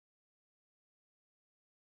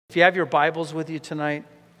If you have your Bibles with you tonight,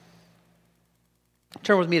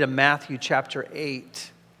 turn with me to Matthew chapter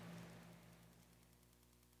 8.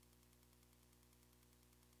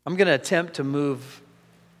 I'm going to attempt to move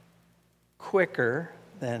quicker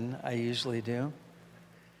than I usually do,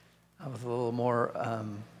 with a little more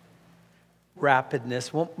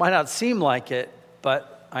rapidness. Well, might not seem like it,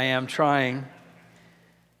 but I am trying.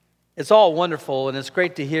 It's all wonderful, and it's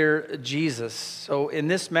great to hear Jesus. So in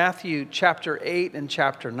this Matthew chapter 8 and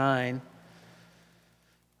chapter 9,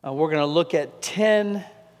 we're going to look at 10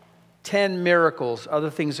 miracles. Other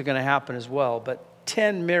things are going to happen as well, but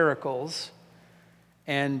 10 miracles.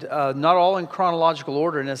 And not all in chronological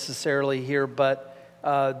order necessarily here, but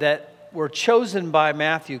that were chosen by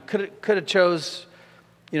Matthew. Could have chose,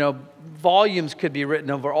 volumes could be written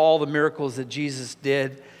over all the miracles that Jesus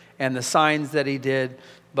did and the signs that he did.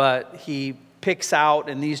 But he picks out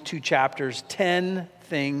in these two chapters 10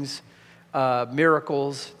 things,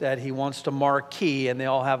 miracles that he wants to marquee, and they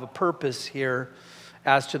all have a purpose here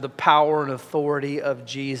as to the power and authority of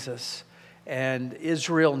Jesus. And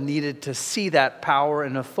Israel needed to see that power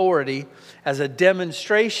and authority as a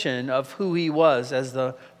demonstration of who he was as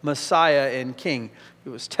the Messiah and King. He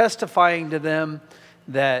was testifying to them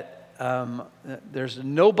that there's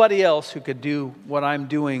nobody else who could do what I'm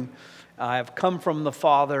doing. I have come from the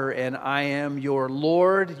Father, and I am your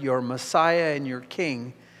Lord, your Messiah, and your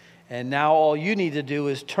King. And now all you need to do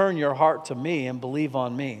is turn your heart to me and believe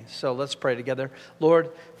on me. So let's pray together.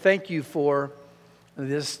 Lord, thank you for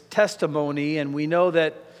this testimony. And we know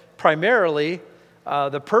that primarily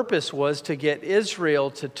the purpose was to get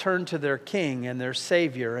Israel to turn to their King and their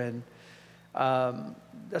Savior. And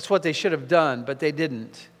that's what they should have done, but they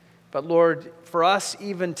didn't. But Lord, for us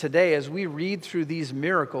even today, as we read through these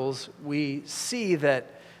miracles, we see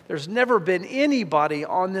that there's never been anybody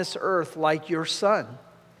on this earth like your Son.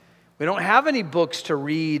 We don't have any books to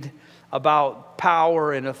read about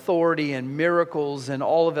power and authority and miracles and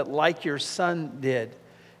all of it like your Son did.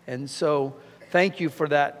 And so thank you for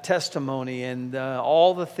that testimony and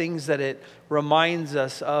all the things that it reminds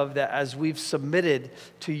us of that as we've submitted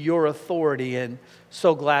to your authority, and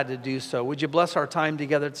so glad to do so. Would you bless our time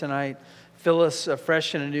together tonight? Fill us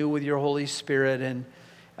afresh and anew with your Holy Spirit, and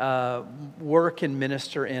work and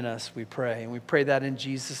minister in us, we pray. And we pray that in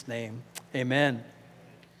Jesus' name. Amen.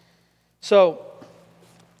 So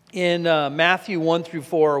in Matthew 1 through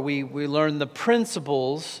 4, we learn the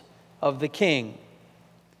principles of the King.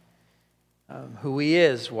 Who he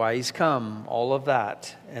is, why he's come, all of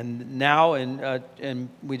that. And now, and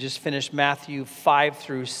we just finished Matthew 5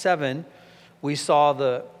 through 7, we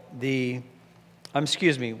saw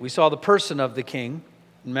we saw the person of the King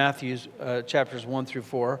in Matthew's chapters 1 through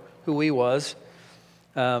 4, who he was.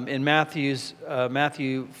 In Matthew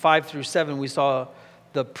 5 through 7, we saw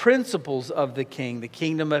the principles of the King. The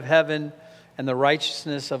kingdom of heaven and the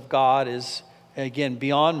righteousness of God is, again,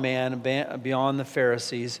 beyond man, beyond the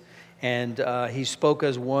Pharisees. And he spoke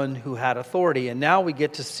as one who had authority. And now we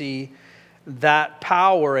get to see that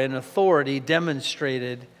power and authority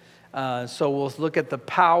demonstrated. So we'll look at the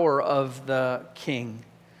power of the King.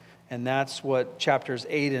 And that's what chapters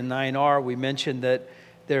 8 and 9 are. We mentioned that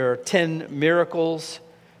there are 10 miracles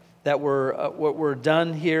that were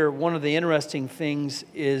done here. One of the interesting things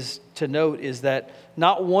is to note is that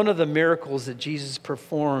not one of the miracles that Jesus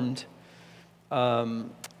performed in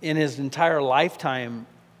his entire lifetime,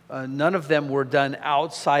 none of them were done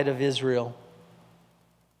outside of Israel.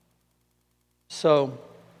 So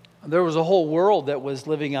there was a whole world that was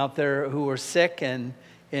living out there who were sick and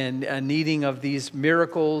needing of these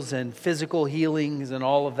miracles and physical healings and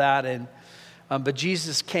all of that. But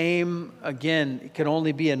Jesus came, again, it could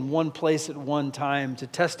only be in one place at one time to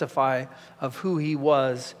testify of who he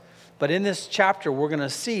was. But in this chapter, we're going to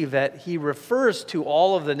see that he refers to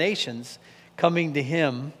all of the nations coming to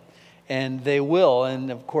him. And they will.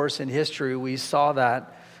 And of course, in history, we saw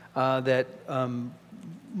that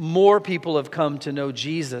more people have come to know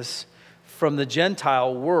Jesus from the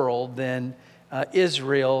Gentile world than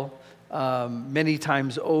Israel many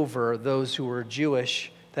times over, those who were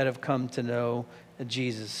Jewish that have come to know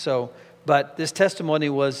Jesus. But this testimony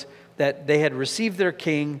was that they had received their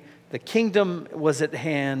king, the kingdom was at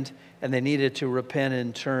hand, and they needed to repent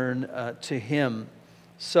and turn to him.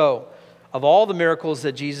 So, of all the miracles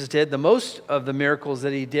that Jesus did, the most of the miracles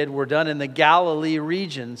that he did were done in the Galilee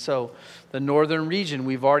region. So the northern region,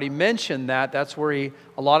 we've already mentioned that. That's where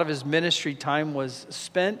a lot of his ministry time was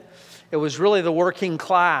spent. It was really the working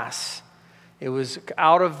class. It was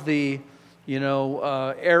out of the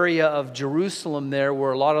area of Jerusalem there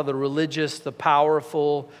where a lot of the religious, the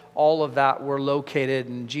powerful, all of that were located.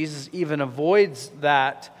 And Jesus even avoids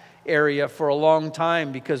that area for a long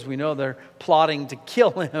time because we know they're plotting to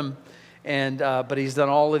kill him. But he's done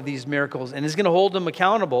all of these miracles, and he's going to hold them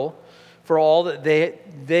accountable for all that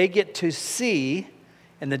they get to see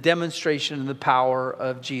in the demonstration of the power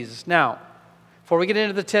of Jesus. Now, before we get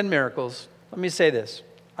into the 10 miracles, let me say this.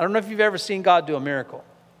 I don't know if you've ever seen God do a miracle.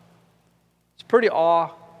 It's pretty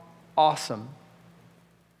awesome.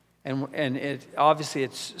 And obviously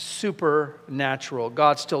it's supernatural.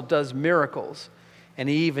 God still does miracles. And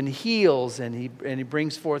he even heals, and he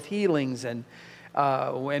brings forth healings. And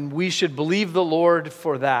we should believe the Lord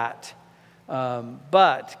for that.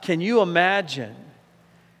 But can you imagine,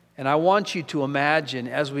 and I want you to imagine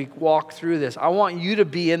as we walk through this, I want you to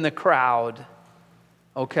be in the crowd,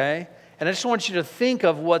 okay? And I just want you to think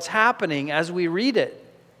of what's happening as we read it.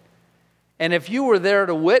 And if you were there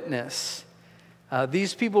to witness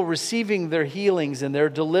these people receiving their healings and their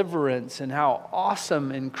deliverance, and how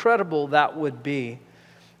awesome, incredible that would be.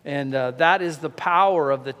 And that is the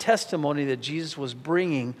power of the testimony that Jesus was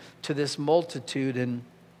bringing to this multitude. And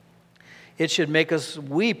it should make us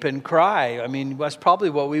weep and cry. I mean, that's probably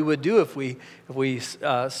what we would do if we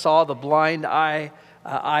saw the blind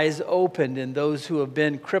eyes opened, and those who have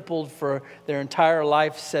been crippled for their entire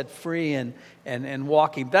life set free and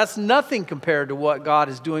walking. That's nothing compared to what God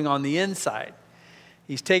is doing on the inside.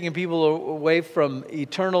 He's taking people away from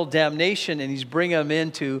eternal damnation, and he's bringing them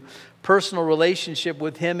into personal relationship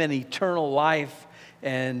with him and eternal life.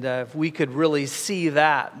 And if we could really see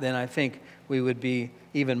that, then I think we would be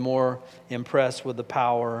even more impressed with the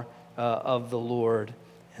power of the Lord.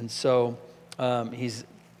 And so he's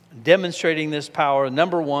demonstrating this power.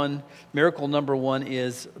 Miracle number one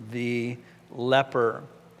is the leper.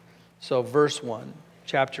 So verse 1,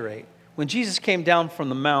 chapter 8. When Jesus came down from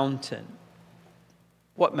the mountain.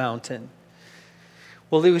 What mountain?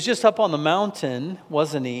 Well, he was just up on the mountain,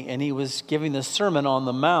 wasn't he? And he was giving the Sermon on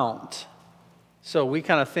the Mount. So we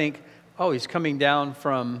kind of think, oh, he's coming down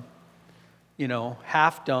from,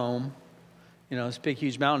 Half Dome, this big,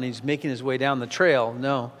 huge mountain. He's making his way down the trail.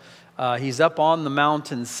 No, he's up on the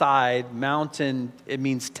mountainside. Mountain, it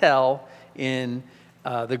means tell in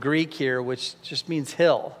the Greek here, which just means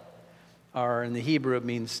hill. Or in the Hebrew, it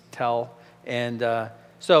means tell. And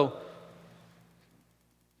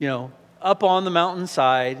up on the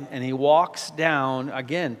mountainside, and he walks down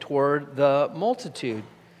again toward the multitude.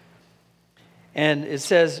 And it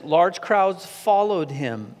says, large crowds followed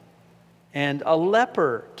him, and a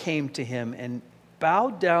leper came to him and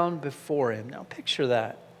bowed down before him. Now picture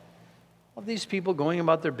that. All these people going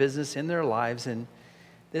about their business in their lives, and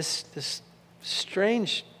this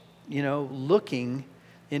strange, looking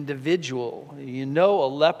individual. A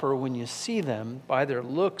leper when you see them by their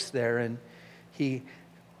looks there, and he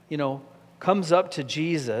comes up to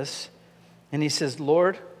Jesus and he says,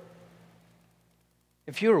 Lord,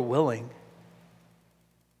 if you are willing,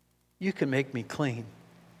 you can make me clean.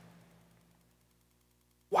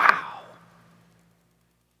 Wow.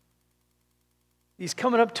 He's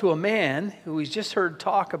coming up to a man who he's just heard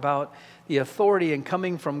talk about the authority and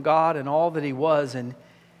coming from God and all that he was. And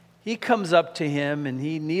he comes up to him and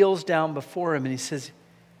he kneels down before him and he says,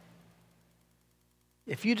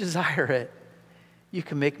 if you desire it, you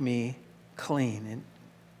can make me clean. And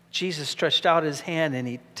Jesus stretched out his hand and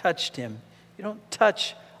he touched him. You don't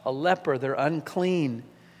touch a leper, they're unclean.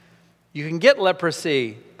 You can get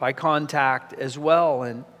leprosy by contact as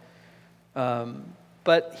well.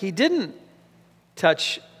 But he didn't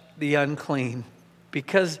touch the unclean,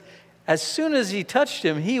 because as soon as he touched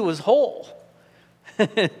him, he was whole.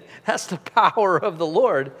 That's the power of the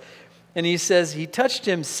Lord. And he says, he touched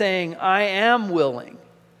him saying, I am willing.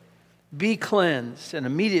 Be cleansed. And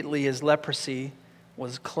immediately his leprosy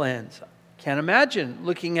was cleansed. Can't imagine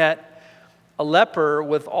looking at a leper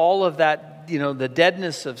with all of that, the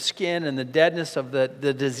deadness of skin and the deadness of the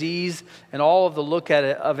disease and all of the look at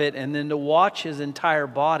it, of it, and then to watch his entire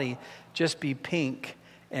body just be pink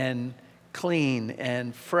and clean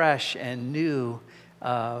and fresh and new.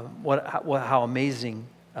 How amazing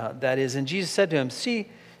that is. And Jesus said to him, see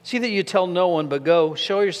that you tell no one, but go,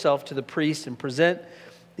 show yourself to the priest and present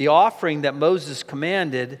the offering that Moses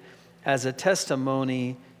commanded as a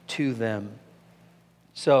testimony to them.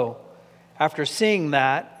 So, after seeing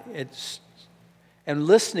that, and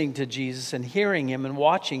listening to Jesus and hearing him and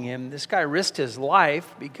watching him, this guy risked his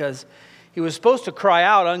life because he was supposed to cry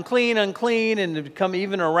out, unclean, unclean, and to come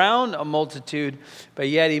even around a multitude. But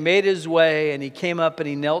yet he made his way and he came up and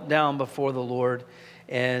he knelt down before the Lord.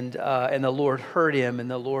 And the Lord heard him and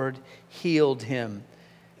the Lord healed him.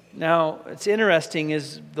 Now, it's interesting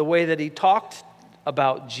is the way that he talked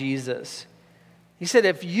about Jesus. He said,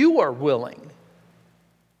 if you are willing,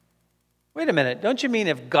 Wait a minute, don't you mean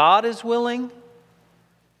if God is willing?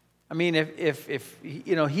 I mean, if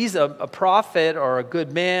you know, he's a prophet or a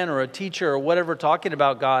good man or a teacher or whatever talking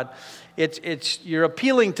about God, it's you're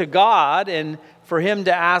appealing to God and for him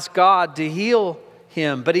to ask God to heal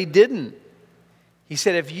him, but he didn't. He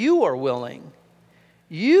said, if you are willing,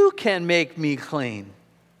 you can make me clean.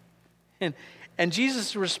 And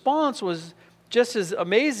Jesus' response was just as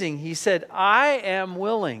amazing. He said, I am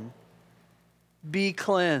willing, be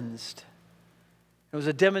cleansed. It was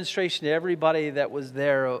a demonstration to everybody that was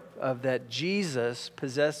there of that Jesus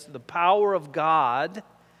possessed the power of God.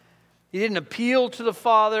 He didn't appeal to the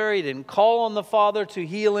Father. He didn't call on the Father to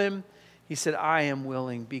heal him. He said, I am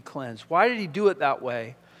willing, be cleansed. Why did he do it that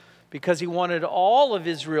way? Because he wanted all of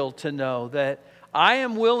Israel to know that I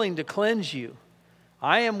am willing to cleanse you.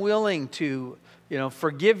 I am willing to,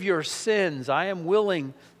 forgive your sins. I am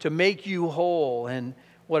willing to make you whole. And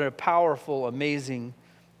what a powerful, amazing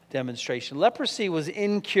demonstration. Leprosy was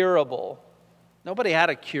incurable. Nobody had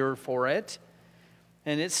a cure for it.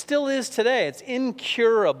 And it still is today. It's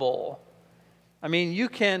incurable. I mean,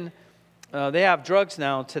 they have drugs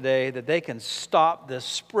now today that they can stop the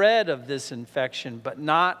spread of this infection, but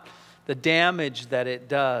not the damage that it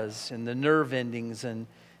does in the nerve endings, and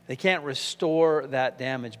they can't restore that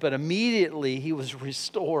damage. But immediately he was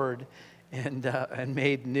restored and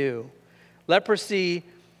made new. Leprosy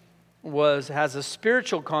has a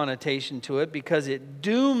spiritual connotation to it because it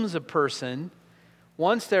dooms a person.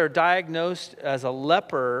 Once they're diagnosed as a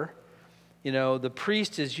leper, the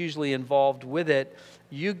priest is usually involved with it.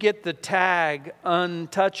 You get the tag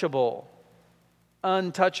untouchable,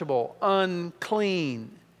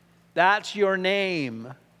 unclean. That's your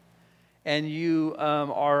name. And you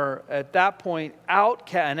are at that point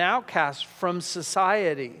an outcast from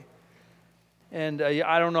society. And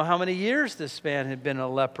I don't know how many years this man had been a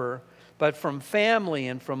leper, but from family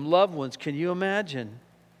and from loved ones, can you imagine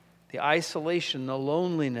the isolation, the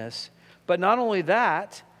loneliness? But not only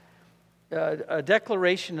that, a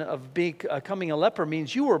declaration of becoming a leper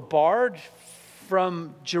means you were barred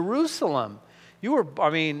from Jerusalem. You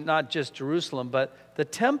were, not just Jerusalem, but the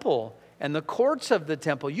temple and the courts of the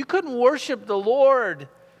temple. You couldn't worship the Lord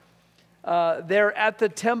there at the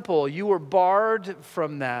temple. You were barred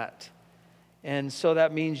from that. And so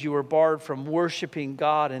that means you were barred from worshiping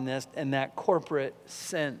God in that corporate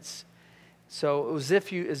sense. So it was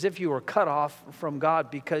as if you were cut off from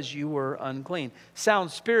God because you were unclean.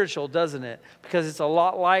 Sounds spiritual, doesn't it? Because it's a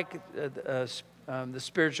lot like the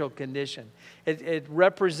spiritual condition. It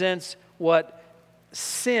represents what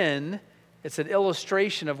sin. It's an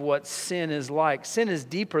illustration of what sin is like. Sin is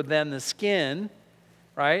deeper than the skin,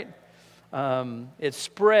 right? It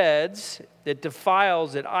spreads, it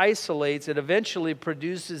defiles, it isolates, it eventually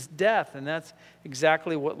produces death. And that's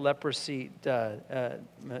exactly what leprosy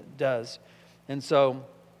does. And so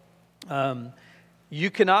you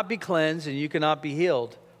cannot be cleansed and you cannot be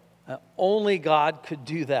healed. Only God could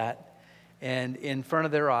do that. And in front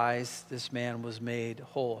of their eyes, this man was made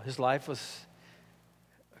whole. His life was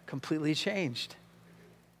completely changed.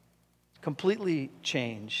 Completely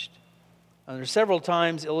changed. There's several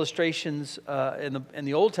times illustrations in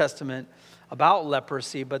the Old Testament about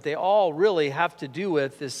leprosy, but they all really have to do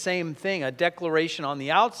with this same thing, a declaration on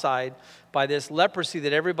the outside by this leprosy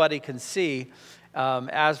that everybody can see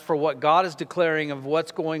as for what God is declaring of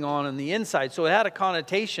what's going on the inside. So it had a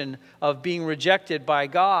connotation of being rejected by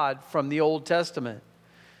God from the Old Testament.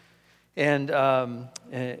 And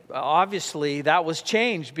obviously that was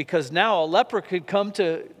changed because now a leper could come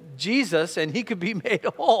to Jesus and he could be made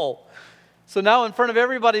whole. So now in front of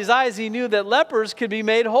everybody's eyes, he knew that lepers could be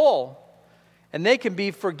made whole. And they can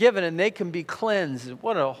be forgiven and they can be cleansed.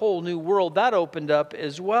 What a whole new world that opened up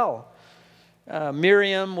as well.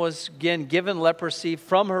 Miriam was again given leprosy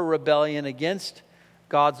from her rebellion against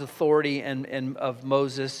God's authority and of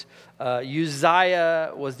Moses.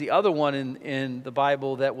 Uzziah was the other one in the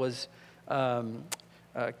Bible that was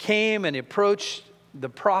came and approached the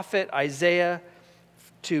prophet Isaiah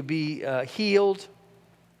to be healed.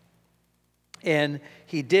 And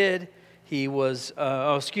he did. He was,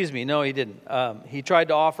 no, he didn't. He tried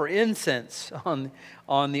to offer incense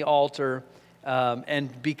on the altar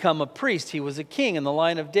and become a priest. He was a king in the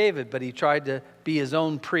line of David, but he tried to be his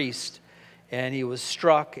own priest. And he was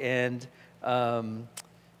struck and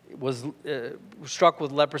was struck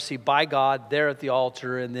with leprosy by God there at the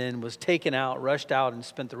altar, and then was taken out, rushed out, and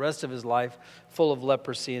spent the rest of his life full of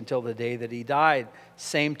leprosy until the day that he died.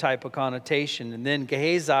 Same type of connotation. And then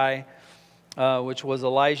Gehazi, which was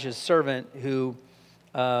Elijah's servant, who,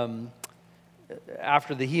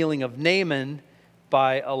 after the healing of Naaman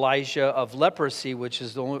by Elijah of leprosy, which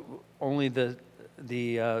is only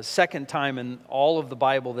the second time in all of the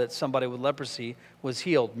Bible that somebody with leprosy was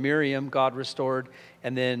healed. Miriam, God restored,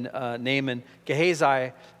 and then Naaman.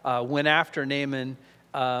 Gehazi went after Naaman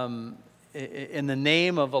in the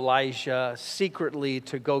name of Elijah secretly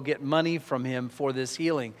to go get money from him for this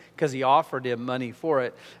healing because he offered him money for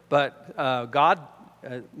it. But God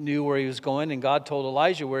knew where he was going, and God told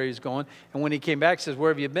Elijah where he was going. And when he came back, he says,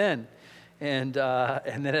 "Where have you been?" And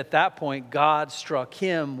then at that point, God struck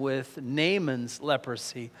him with Naaman's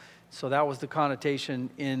leprosy. So that was the connotation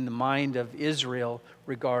in the mind of Israel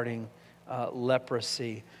regarding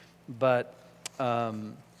leprosy. But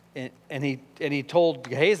and he told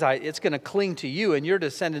Gehazi, "It's going to cling to you and your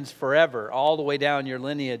descendants forever, all the way down your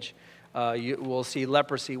lineage. You will see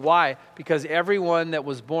leprosy." Why? Because everyone that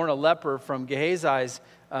was born a leper from Gehazi's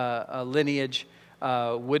lineage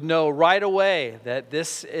would know right away that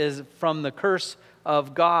this is from the curse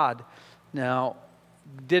of God. Now,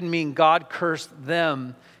 didn't mean God cursed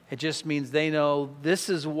them. It just means they know this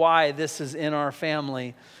is why this is in our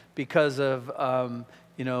family, because of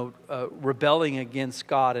rebelling against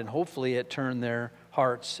God, and hopefully it turned their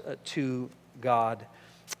hearts to God.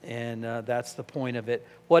 And that's the point of it.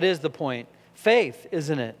 What is the point? Faith,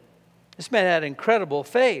 isn't it? This man had incredible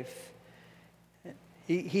faith.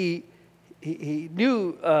 He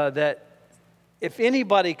knew that if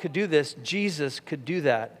anybody could do this, Jesus could do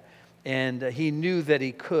that. And he knew that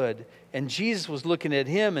he could. And Jesus was looking at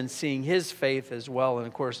him and seeing his faith as well. And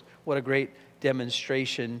of course, what a great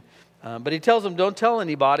demonstration. But he tells him, don't tell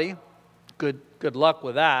anybody. Good luck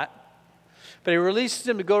with that. But he releases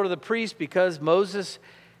him to go to the priest because Moses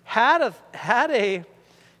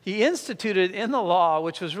he instituted in the law,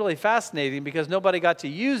 which was really fascinating because nobody got to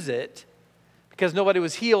use it, because nobody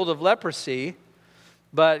was healed of leprosy.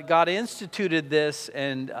 But God instituted this,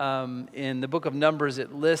 and in the book of Numbers,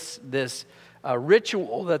 it lists this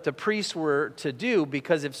ritual that the priests were to do,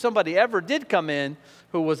 because if somebody ever did come in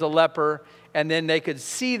who was a leper, and then they could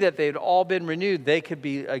see that they'd all been renewed, they could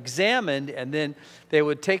be examined, and then they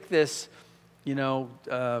would take this, they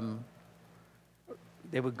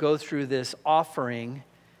would go through this offering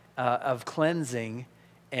of cleansing,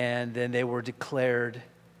 and then they were declared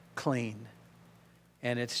clean.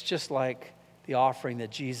 And it's just like the offering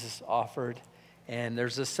that Jesus offered. And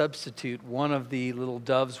there's a substitute. One of the little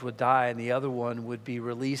doves would die, and the other one would be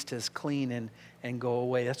released as clean and go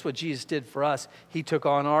away. That's what Jesus did for us. He took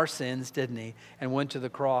on our sins, didn't he? And went to the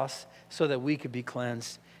cross so that we could be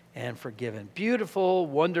cleansed and forgiven. Beautiful,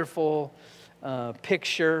 wonderful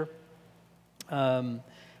picture.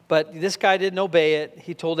 But this guy didn't obey it.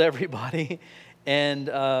 He told everybody. And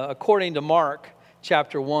according to Mark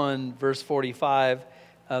chapter 1, verse 45,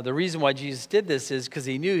 the reason why Jesus did this is because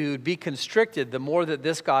he knew he would be constricted the more that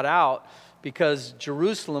this got out, because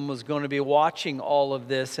Jerusalem was going to be watching all of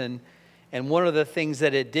this. And one of the things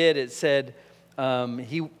that it did, it said,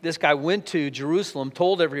 this guy went to Jerusalem,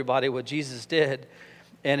 told everybody what Jesus did,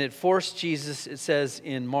 and it forced Jesus, it says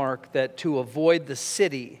in Mark, that to avoid the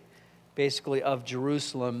city, basically, of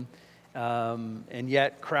Jerusalem, and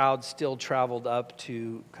yet crowds still traveled up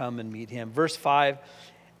to come and meet him. Verse 5,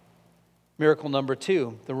 miracle number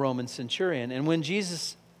 2, the Roman centurion. And when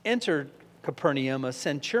Jesus entered Capernaum, a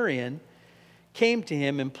centurion came to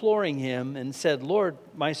him, imploring him, and said, "Lord,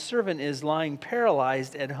 my servant is lying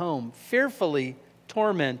paralyzed at home, fearfully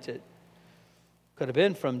tormented." Could have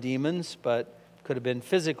been from demons, but could have been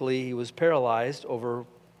physically. He was paralyzed over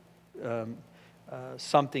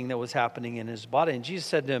something that was happening in his body. And Jesus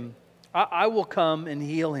said to him, I will come and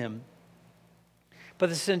heal him. But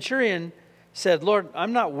the centurion said, "Lord,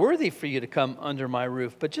 I'm not worthy for you to come under my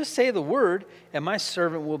roof, but just say the word, and my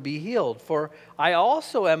servant will be healed. For I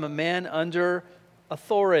also am a man under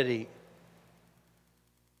authority."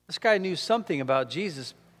 This guy knew something about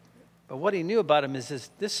Jesus, but what he knew about him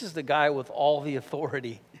is this is the guy with all the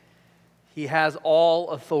authority. He has all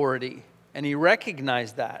authority, and he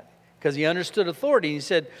recognized that because he understood authority. He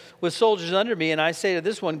said, "With soldiers under me, and I say to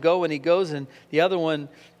this one, go, and he goes, and the other one,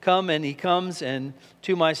 come, and he comes, and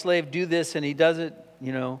to my slave, do this, and he does it.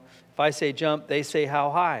 If I say jump, they say how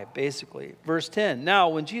high," basically. Verse 10, now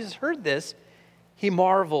when Jesus heard this, he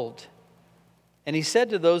marveled. And he said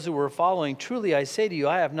to those who were following, "Truly I say to you,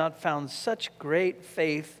 I have not found such great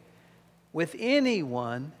faith with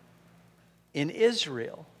anyone in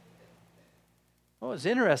Israel." What was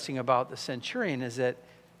interesting about the centurion is that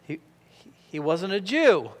he wasn't a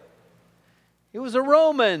Jew. He was a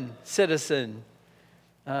Roman citizen.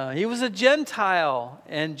 He was a Gentile.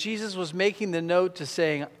 And Jesus was making the note to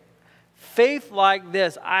saying, faith like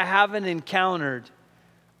this I haven't encountered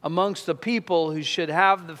amongst the people who should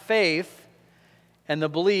have the faith. and the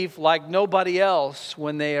belief like nobody else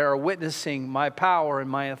when they are witnessing my power and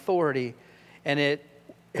my authority. And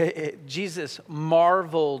Jesus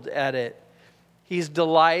marveled at it. He's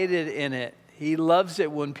delighted in it. He loves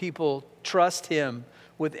it when people trust him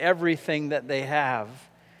with everything that they have.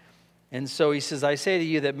 And so he says, I say to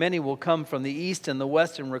you that many will come from the east and the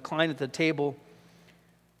west and recline at the table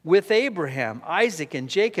with Abraham, Isaac, and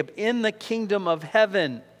Jacob in the kingdom of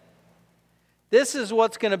heaven. This is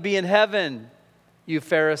what's going to be in heaven, you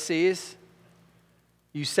Pharisees,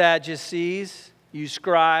 you Sadducees, you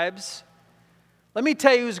scribes. Let me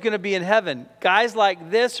tell you who's going to be in heaven. Guys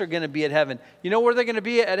like this are going to be at heaven. You know where they're going to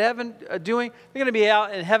be at heaven doing? They're going to be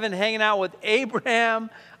out in heaven hanging out with Abraham,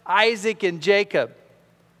 Isaac, and Jacob.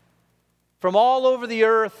 From all over the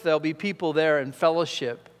earth, there'll be people there in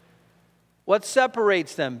fellowship. What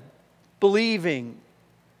separates them? Believing.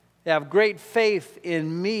 They have great faith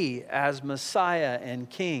in me as Messiah and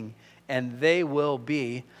King. And they will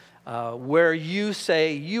be where you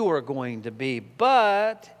say you are going to be.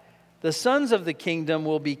 But the sons of the kingdom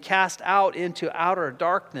will be cast out into outer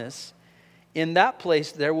darkness. In that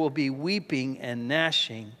place there will be weeping and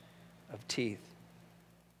gnashing of teeth.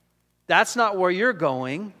 That's not where you're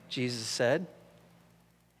going, Jesus said.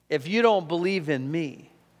 If you don't believe in me,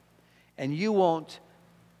 and you won't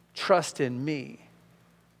trust in me,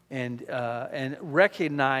 and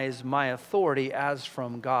recognize my authority as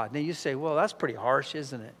from God. Now you say, well, that's pretty harsh,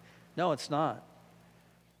 isn't it? No, it's not.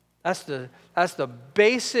 That's the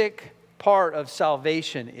basic part of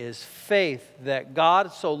salvation, is faith that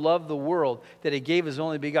God so loved the world that he gave his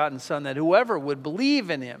only begotten Son, that whoever would believe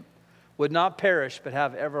in him would not perish but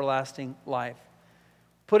have everlasting life.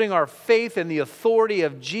 Putting our faith in the authority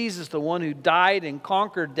of Jesus, the one who died and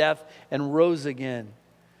conquered death and rose again.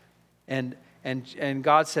 And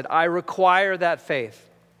God said, I require that faith.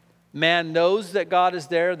 Man knows that God is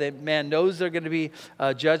there. Man knows they're going to be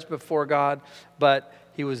judged before God. But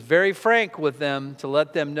he was very frank with them to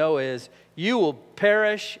let them know is, you will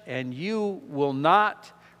perish and you will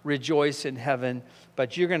not rejoice in heaven,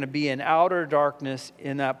 but you're going to be in outer darkness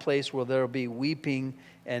in that place where there will be weeping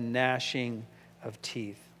and gnashing of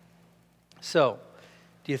teeth. So,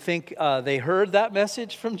 do you think they heard that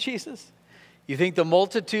message from Jesus? You think the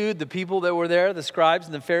multitude, the people that were there, the scribes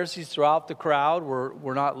and the Pharisees throughout the crowd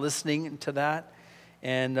were not listening to that?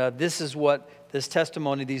 And this is what this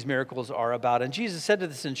testimony, these miracles are about. And Jesus said to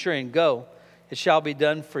the centurion, go, it shall be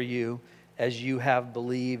done for you as you have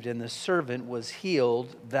believed. And the servant was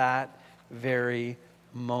healed that very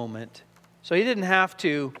moment. So he didn't have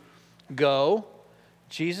to go.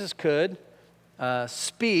 Jesus could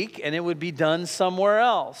speak and it would be done somewhere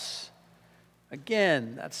else.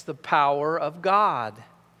 Again, that's the power of God.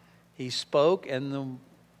 He spoke and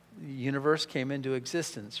the universe came into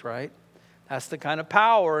existence, right? That's the kind of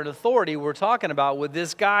power and authority we're talking about with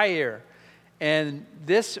this guy here. And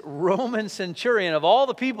this Roman centurion, of all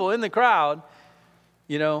the people in the crowd,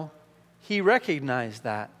 he recognized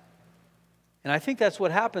that. And I think that's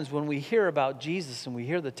what happens when we hear about Jesus and we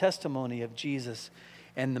hear the testimony of Jesus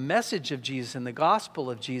and the message of Jesus and the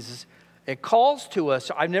gospel of Jesus. It calls to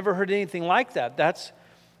us. I've never heard anything like that.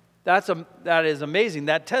 That is amazing.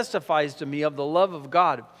 That testifies to me of the love of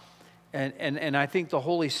God. And I think the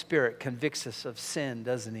Holy Spirit convicts us of sin,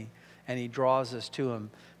 doesn't he? And he draws us to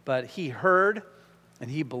him. But he heard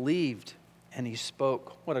and he believed and he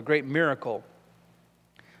spoke. What a great miracle.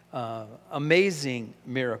 Amazing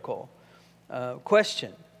miracle.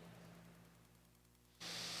 Question.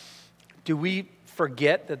 Do we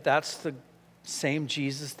forget that that's the same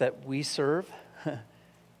Jesus that we serve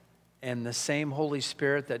and the same Holy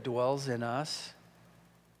Spirit that dwells in us?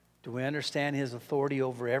 Do we understand his authority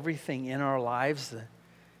over everything in our lives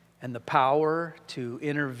and the power to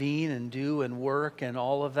intervene and do and work and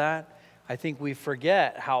all of that? I think we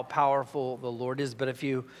forget how powerful the Lord is. But if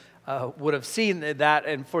you would have seen that,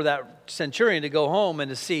 and for that centurion to go home and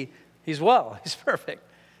to see he's well, he's perfect.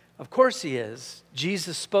 Of course he is.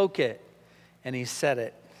 Jesus spoke it and he said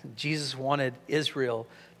it. Jesus wanted Israel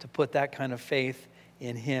to put that kind of faith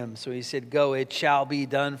in him. So he said, go, it shall be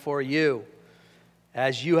done for you.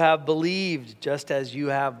 As you have believed, just as you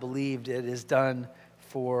have believed, it is done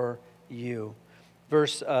for you.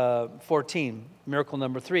 Verse 14, miracle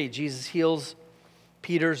number 3. Jesus heals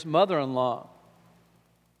Peter's mother-in-law.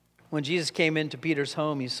 When Jesus came into Peter's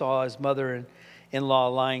home, he saw his mother-in-law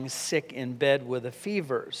lying sick in bed with a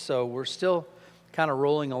fever. So we're still kind of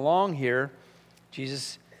rolling along here.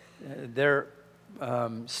 Jesus, they're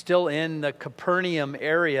still in the Capernaum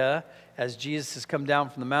area as Jesus has come down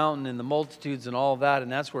from the mountain and the multitudes and all of that.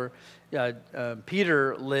 And that's where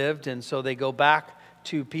Peter lived. And so they go back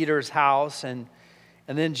to Peter's house. And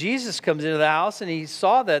And then Jesus comes into the house and he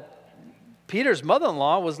saw that Peter's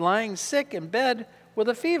mother-in-law was lying sick in bed with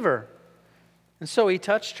a fever. And so he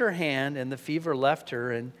touched her hand and the fever left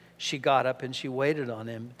her and she got up and she waited on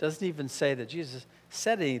him. It doesn't even say that Jesus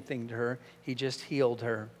said anything to her. He just healed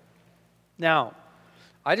her. Now,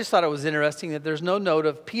 I just thought it was interesting that there's no note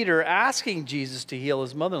of Peter asking Jesus to heal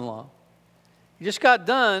his mother-in-law. He just got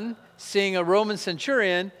done seeing a Roman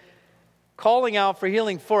centurion calling out for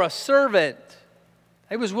healing for a servant.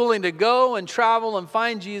 He was willing to go and travel and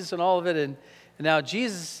find Jesus and all of it. And now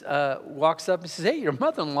Jesus walks up and says, hey, your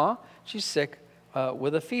mother-in-law, she's sick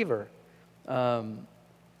with a fever. I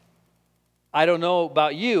don't know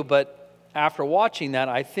about you, but after watching that,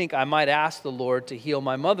 I think I might ask the Lord to heal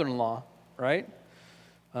my mother-in-law, right?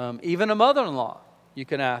 Even a mother-in-law, you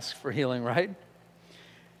can ask for healing, right?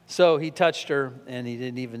 So he touched her, and he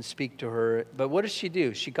didn't even speak to her. But what did she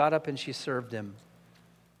do? She got up and she served him.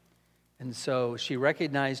 And so she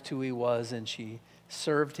recognized who he was, and she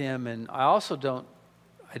served him. And I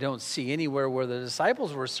don't see anywhere where the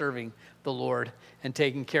disciples were serving the Lord and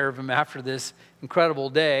taking care of him after this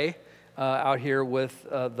incredible day out here with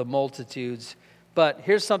the multitudes. But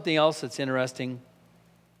here's something else that's interesting,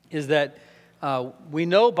 is that we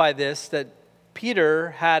know by this that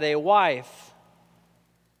Peter had a wife.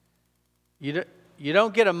 You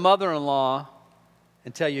don't get a mother-in-law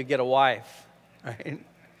until you get a wife, right?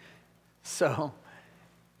 So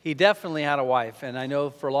he definitely had a wife. And I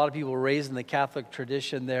know for a lot of people raised in the Catholic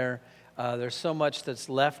tradition there's so much that's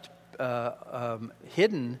left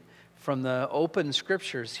hidden from the open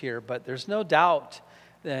scriptures here. But there's no doubt,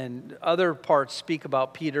 and other parts speak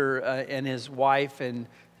about Peter and his wife and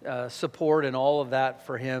support and all of that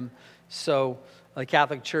for him. So the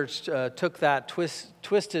Catholic Church took that,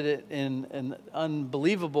 twisted it in an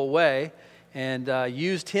unbelievable way, and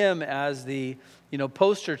used him as the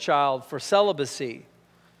poster child for celibacy.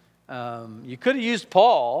 You could have used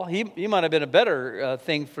Paul. He might have been a better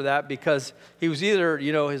thing for that, because he was either,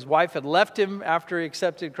 his wife had left him after he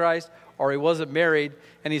accepted Christ, or he wasn't married,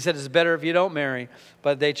 and he said it's better if you don't marry.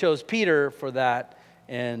 But they chose Peter for that,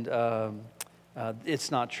 and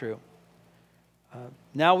it's not true.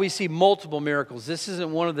 Now we see multiple miracles. This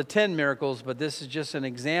isn't one of the 10 miracles, but this is just an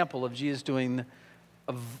example of Jesus doing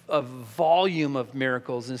a volume of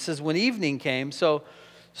miracles. And it says when evening came, so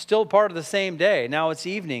still part of the same day, now it's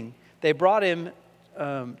evening, they brought him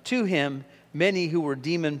to him many who were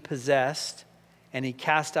demon-possessed, and he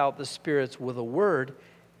cast out the spirits with a word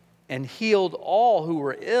and healed all who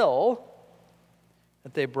were ill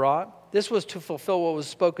that they brought. This was to fulfill what was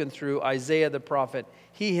spoken through Isaiah the prophet.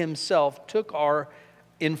 He himself took our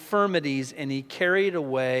infirmities and he carried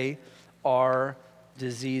away our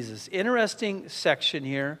diseases. Interesting section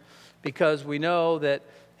here, because we know that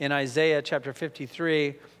in Isaiah chapter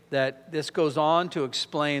 53 that this goes on to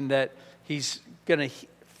explain that he's going to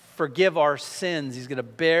forgive our sins. He's going to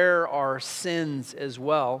bear our sins as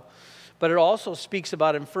well. But it also speaks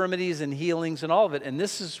about infirmities and healings and all of it. And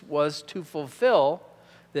this was to fulfill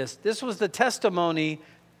this. This was the testimony.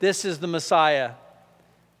 This is the Messiah.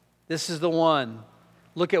 This is the one.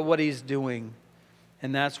 Look at what he's doing.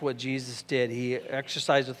 And that's what Jesus did. He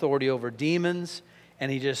exercised authority over demons,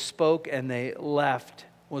 and he just spoke and they left.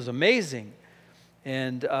 It was amazing.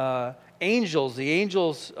 And angels,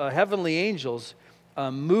 heavenly angels,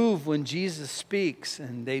 move when Jesus speaks,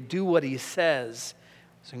 and they do what he says.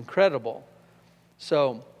 It's incredible.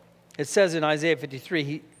 So it says in Isaiah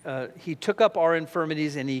 53, he took up our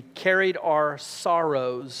infirmities and he carried our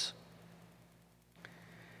sorrows.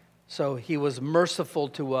 So he was merciful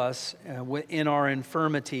to us in our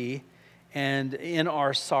infirmity and in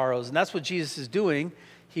our sorrows. And that's what Jesus is doing.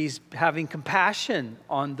 He's having compassion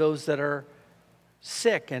on those that are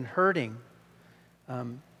sick and hurting.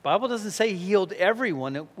 Bible doesn't say he healed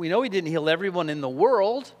everyone. We know he didn't heal everyone in the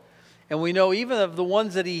world. And we know even of the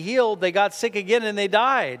ones that he healed, they got sick again and they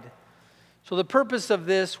died. So the purpose of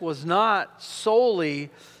this was not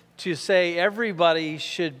solely to say everybody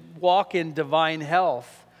should walk in divine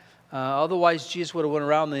health. Otherwise, Jesus would have went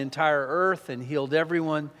around the entire earth and healed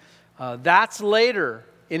everyone. That's later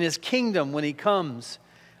in his kingdom when he comes.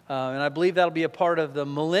 And I believe that'll be a part of the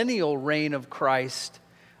millennial reign of Christ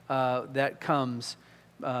that comes.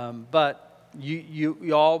 But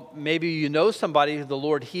you all, maybe you know somebody who the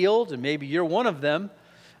Lord healed, and maybe you're one of them.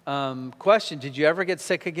 Question, did you ever get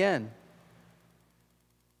sick again?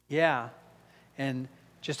 Yeah. And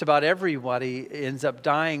just about everybody ends up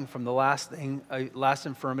dying from the last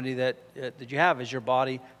infirmity that you have as your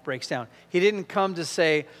body breaks down. He didn't come to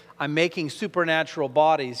say, I'm making supernatural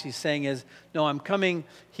bodies. He's saying no, I'm coming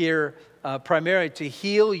here primarily to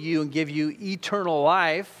heal you and give you eternal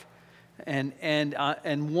life.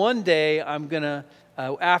 And one day I'm going to,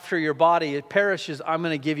 after your body it perishes, I'm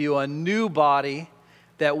going to give you a new body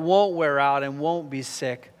that won't wear out and won't be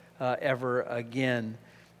sick ever again.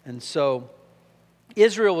 And so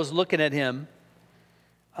Israel was looking at him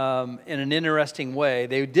in an interesting way.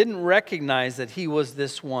 They didn't recognize that he was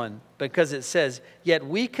this one, because it says, yet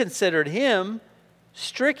we considered him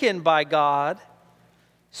stricken by God,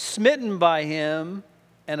 smitten by him,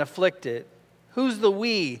 and afflicted. Who's the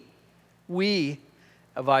we? We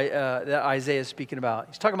that Isaiah is speaking about.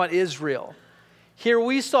 He's talking about Israel. Here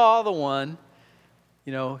we saw the one,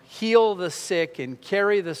 heal the sick and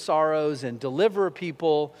carry the sorrows and deliver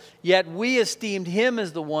people, yet we esteemed him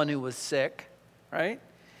as the one who was sick, right?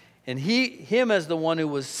 And him as the one who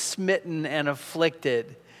was smitten and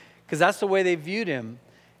afflicted, because that's the way they viewed him.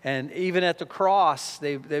 And even at the cross,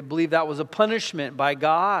 they believed that was a punishment by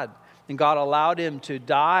God. And God allowed him to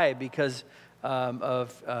die because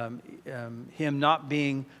of him not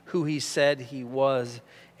being who he said he was.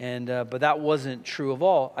 But that wasn't true of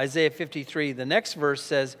all. Isaiah 53, the next verse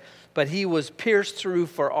says, but he was pierced through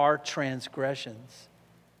for our transgressions.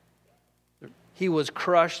 He was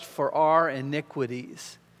crushed for our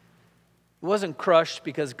iniquities. He wasn't crushed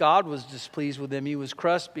because God was displeased with him. He was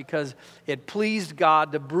crushed because it pleased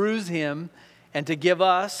God to bruise him and to give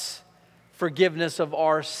us forgiveness of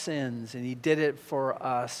our sins. And he did it for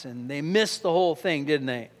us. And they missed the whole thing, didn't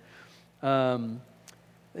they?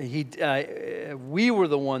 We were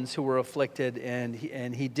the ones who were afflicted, and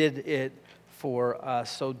he did it for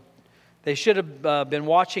us. So they should have been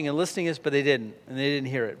watching and listening to this, but they didn't, and they didn't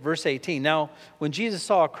hear it. Verse 18, now when Jesus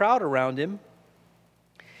saw a crowd around him,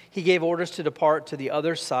 he gave orders to depart to the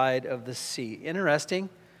other side of the sea. Interesting.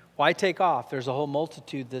 Why take off? There's a whole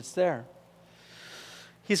multitude that's there.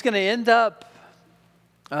 He's going to end up,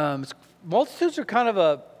 multitudes are kind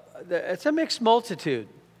of it's a mixed multitude.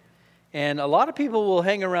 And a lot of people will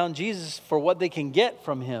hang around Jesus for what they can get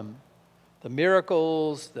from him. The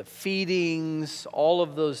miracles, the feedings, all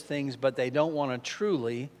of those things, but they don't want to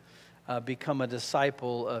truly become a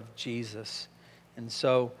disciple of Jesus. And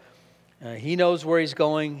so he knows where he's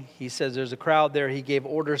going. He says there's a crowd there. He gave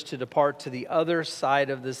orders to depart to the other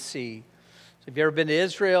side of the sea. So if you've ever been to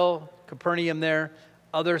Israel, Capernaum there,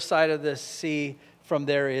 other side of the sea from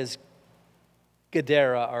there is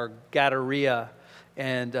Gadara or Gadarea.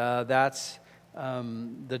 And that's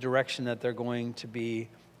the direction that they're going to be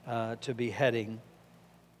heading.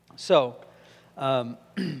 So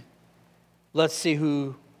let's see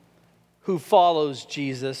who follows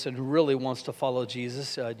Jesus and who really wants to follow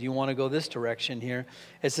Jesus. Do you want to go this direction here?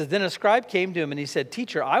 It says, then a scribe came to him and he said,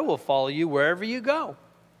 teacher, I will follow you wherever you go.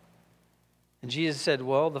 And Jesus said,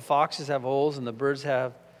 well, the foxes have holes and the birds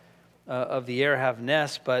of the air have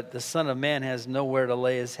nests, but the Son of Man has nowhere to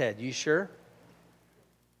lay his head. You sure?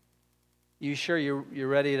 You sure you're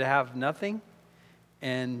ready to have nothing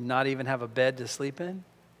and not even have a bed to sleep in?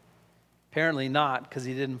 Apparently not, because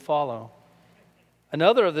he didn't follow.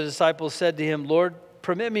 Another of the disciples said to him, Lord,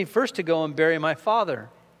 permit me first to go and bury my father.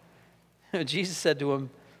 Jesus said to him,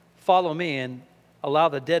 follow me and allow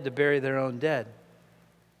the dead to bury their own dead.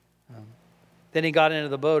 Then he got into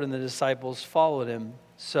the boat and the disciples followed him.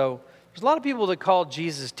 So there's a lot of people that call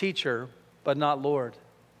Jesus teacher, but not Lord.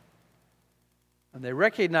 And they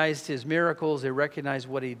recognized his miracles, they recognized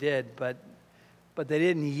what he did, but they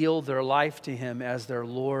didn't yield their life to him as their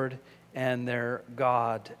Lord and their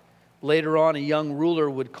God. Later on, a young ruler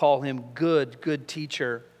would call him good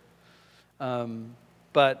teacher.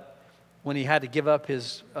 But when he had to give up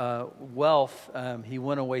his wealth, he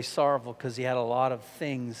went away sorrowful because he had a lot of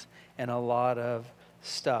things and a lot of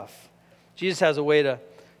stuff. Jesus has a way to,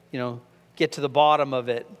 get to the bottom of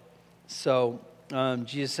it. So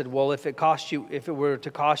Jesus said, well, if it were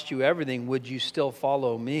to cost you everything, would you still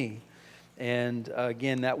follow me? And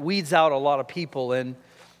again, that weeds out a lot of people and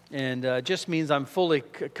just means I'm fully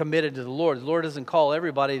committed to the Lord. The Lord doesn't call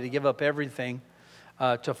everybody to give up everything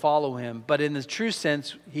to follow him. But in the true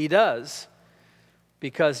sense, he does.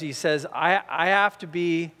 Because he says, I have to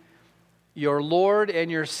be your Lord and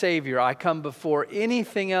your Savior. I come before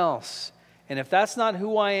anything else. And if that's not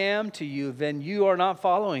who I am to you, then you are not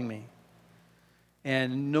following me.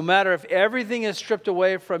 And no matter if everything is stripped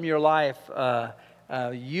away from your life,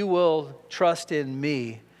 you will trust in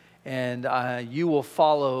me. And you will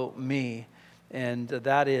follow me. And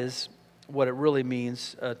that is what it really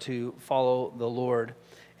means to follow the Lord.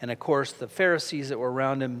 And of course, the Pharisees that were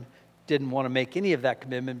around him didn't want to make any of that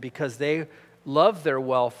commitment because they loved their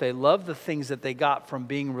wealth. They loved the things that they got from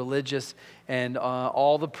being religious and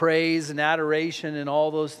all the praise and adoration and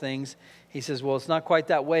all those things. He says, well, it's not quite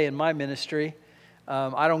that way in my ministry.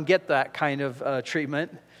 I don't get that kind of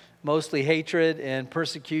treatment. mostly hatred and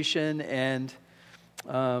persecution, and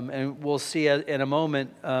we'll see in a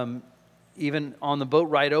moment, even on the boat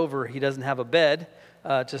ride over, he doesn't have a bed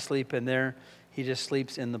to sleep in there. He just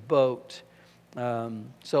sleeps in the boat.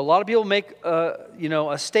 So a lot of people make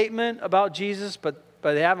a statement about Jesus, but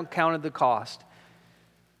they haven't counted the cost.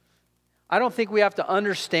 I don't think we have to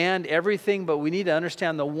understand everything, but we need to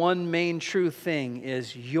understand the one main true thing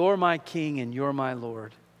is you're my King and you're my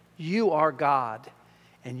Lord. You are God,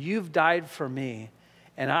 and you've died for me,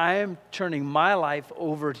 and I am turning my life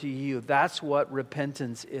over to you. That's what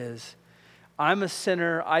repentance is. I'm a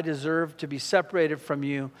sinner. I deserve to be separated from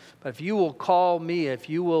you, but if you will call me, if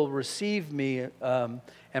you will receive me and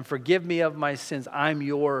forgive me of my sins, I'm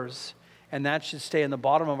yours. And that should stay in the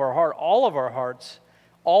bottom of our heart, all of our hearts,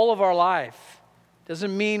 all of our life.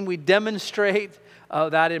 Doesn't mean we demonstrate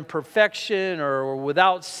that in perfection or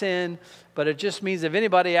without sin, but it just means if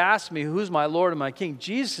anybody asks me, who's my Lord and my King?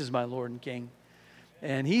 Jesus is my Lord and King.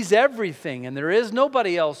 And He's everything, and there is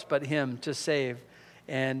nobody else but Him to save.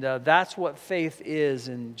 And that's what faith is,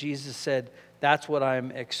 and Jesus said, that's what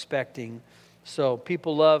I'm expecting. So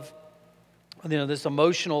people love this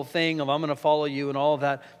emotional thing of I'm going to follow you and all of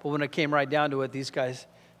that, but when it came right down to it, these guys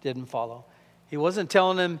didn't follow. He wasn't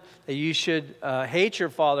telling them that you should hate your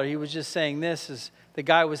father. He was just saying this. The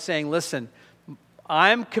guy was saying, listen,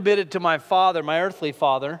 I'm committed to my father, my earthly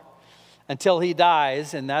father, until he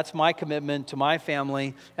dies, and that's my commitment to my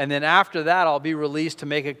family. And then after that, I'll be released to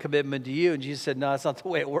make a commitment to you. And Jesus said, no, that's not the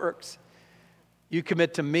way it works. You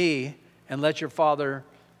commit to me and let your father,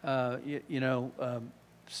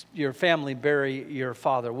 your family bury your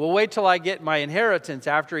father. Well, wait till I get my inheritance.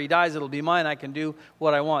 After he dies, it'll be mine. I can do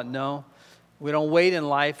what I want. No. We don't wait in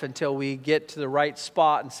life until we get to the right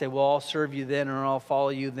spot and say, well, I'll serve you then or I'll follow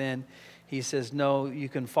you then. He says, no, you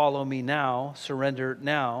can follow me now, surrender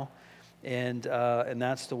now. And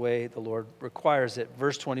that's the way the Lord requires it.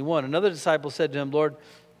 Verse 21, another disciple said to him, Lord,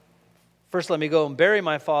 first let me go and bury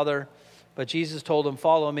my father. But Jesus told him,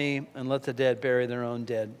 follow me and let the dead bury their own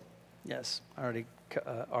dead. Yes, I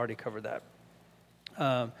already covered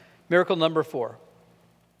that. Miracle number 4.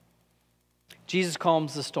 Jesus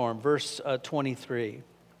calms the storm. Verse 23.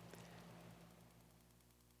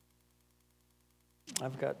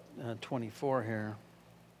 I've got 24 here.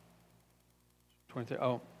 23.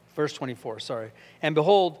 Oh, verse 24, sorry. And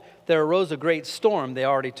behold, there arose a great storm. They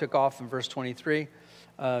already took off in verse 23.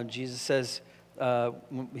 Jesus says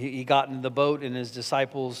he got into the boat and his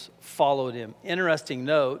disciples followed him. Interesting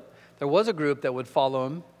note, there was a group that would follow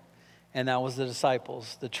him, and that was the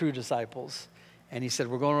disciples, the true disciples. And he said,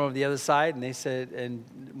 we're going over the other side. And they said, and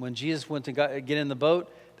when Jesus went to get in the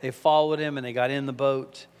boat, they followed him and they got in the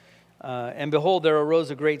boat. And behold, there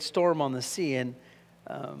arose a great storm on the sea, and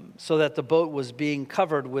so that the boat was being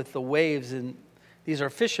covered with the waves. And these are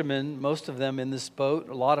fishermen, most of them in this boat,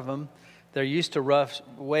 a lot of them. They're used to rough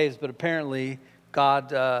waves, but apparently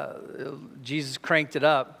Jesus cranked it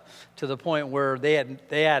up to the point where they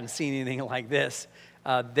hadn't seen anything like this.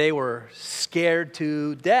 They were scared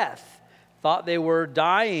to death. Thought they were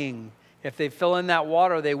dying. If they fell in that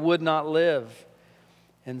water, they would not live.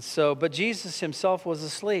 And so, but Jesus himself was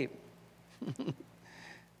asleep.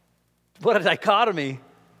 What a dichotomy.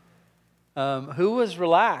 Who was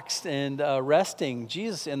relaxed and resting?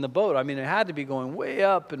 Jesus in the boat. I mean, it had to be going way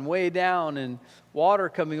up and way down and water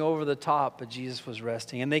coming over the top, but Jesus was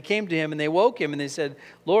resting. And they came to him and they woke him and they said,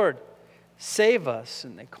 Lord, save us.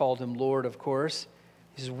 And they called him Lord, of course.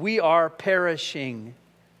 He says, we are perishing.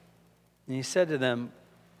 And he said to them,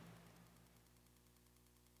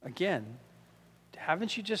 again,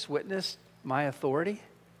 haven't you just witnessed my authority?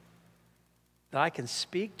 That I can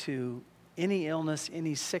speak to any illness,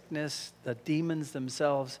 any sickness, the demons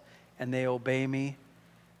themselves, and they obey me.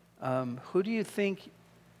 Who do you think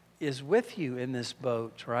is with you in this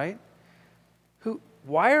boat, right?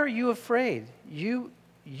 Why are you afraid? You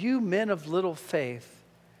men of little faith.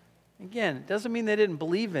 Again, it doesn't mean they didn't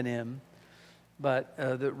believe in him. But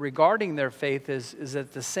regarding their faith is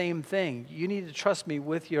that the same thing. You need to trust me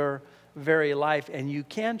with your very life, and you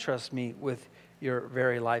can trust me with your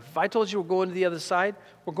very life. If I told you we're going to the other side,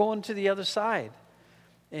 we're going to the other side.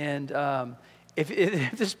 And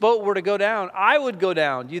if this boat were to go down, I would go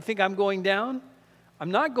down. Do you think I'm going down? I'm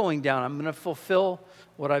not going down. I'm going to fulfill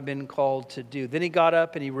what I've been called to do. Then he got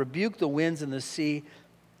up and he rebuked the winds and the sea,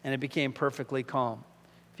 and it became perfectly calm.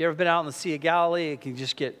 If you've ever been out in the Sea of Galilee, it can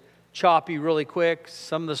just get choppy really quick.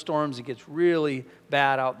 Some of the storms, it gets really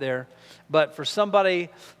bad out there. But for somebody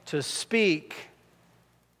to speak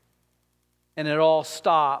and it all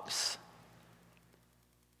stops,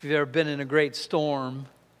 if you've ever been in a great storm,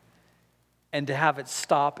 and to have it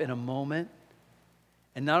stop in a moment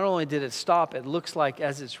And not only did it stop, it looks like,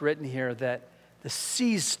 as it's written here, that the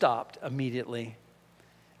seas stopped immediately.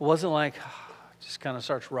 It wasn't like, it just kind of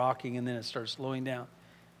starts rocking and then it starts slowing down.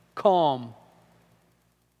 Calm.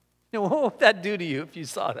 What would that do to you if you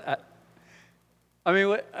saw that? I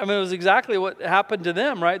mean, it was exactly what happened to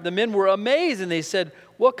them, right? The men were amazed and they said,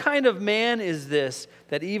 what kind of man is this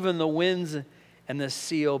that even the winds and the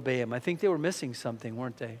sea obey him? I think they were missing something,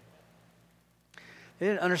 weren't they? They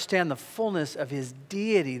didn't understand the fullness of his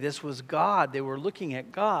deity. This was God. They were looking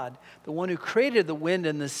at God, the one who created the wind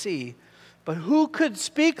and the sea. But who could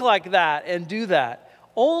speak like that and do that?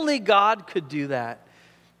 Only God could do that.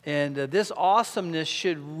 And this awesomeness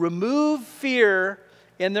should remove fear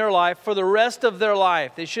in their life for the rest of their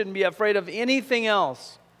life. They shouldn't be afraid of anything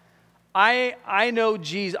else. I know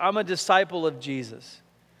Jesus. I'm a disciple of Jesus.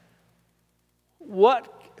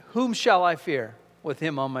 Whom shall I fear with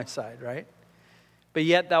him on my side, right? But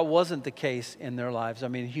yet that wasn't the case in their lives. I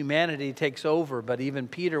mean, humanity takes over, but even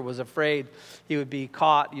Peter was afraid he would be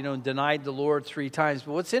caught, and denied the Lord 3 times.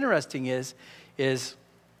 But what's interesting is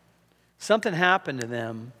something happened to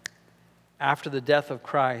them after the death of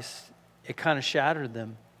Christ. It kind of shattered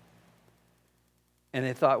them. And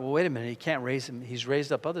they thought, well, wait a minute, he can't raise him. He's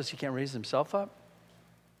raised up others. He can't raise himself up.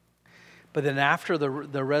 But then after the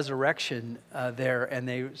resurrection there, and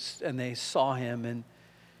they saw him, and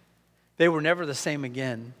they were never the same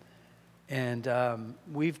again. And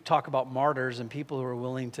we've talked about martyrs and people who are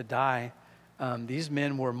willing to die. These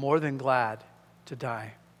men were more than glad to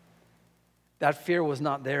die. That fear was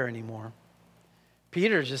not there anymore.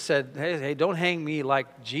 Peter just said, hey, don't hang me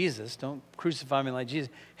like Jesus. Don't crucify me like Jesus.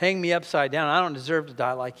 Hang me upside down. I don't deserve to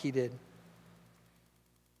die like he did.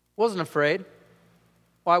 Wasn't afraid.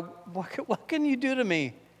 Why? What can you do to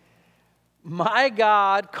me? My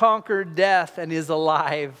God conquered death and is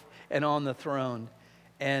alive and on the throne.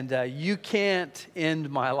 And you can't end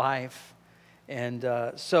my life. And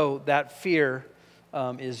so that fear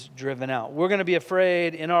is driven out. We're going to be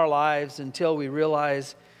afraid in our lives until we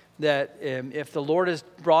realize that if the Lord has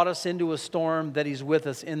brought us into a storm, that he's with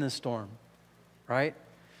us in the storm, right?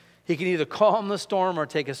 He can either calm the storm or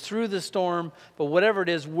take us through the storm, but whatever it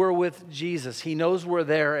is, we're with Jesus. He knows we're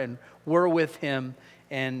there and we're with him,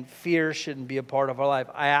 and fear shouldn't be a part of our life.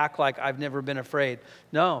 I act like I've never been afraid.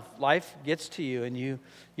 No, life gets to you and you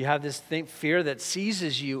have this fear that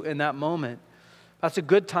seizes you in that moment. That's a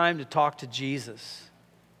good time to talk to Jesus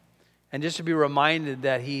and just to be reminded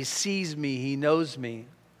that he sees me, he knows me.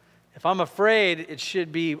 If I'm afraid, it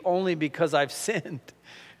should be only because I've sinned.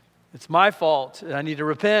 It's my fault, and I need to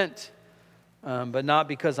repent, but not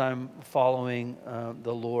because I'm following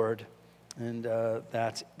the Lord, and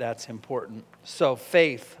that's important. So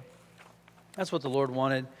faith, that's what the Lord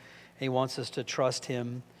wanted. He wants us to trust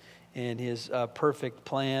him in his perfect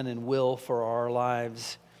plan and will for our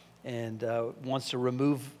lives, and wants to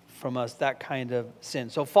remove from us that kind of sin.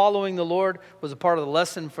 So following the Lord was a part of the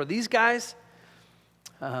lesson for these guys.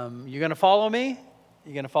 You're going to follow me?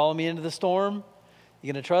 You're going to follow me into the storm?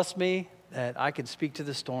 You're going to trust me that I can speak to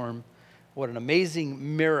the storm? What an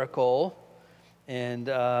amazing miracle. And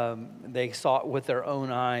they saw it with their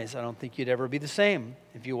own eyes. I don't think you'd ever be the same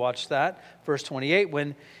if you watched that. Verse 28,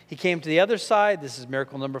 when he came to the other side, this is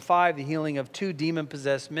miracle number 5, the healing of 2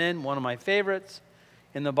 demon-possessed men, one of my favorites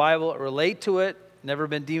in the Bible. Relate to it. Never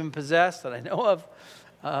been demon-possessed that I know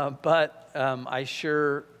of. But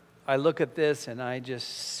I look at this and I just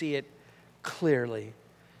see it clearly.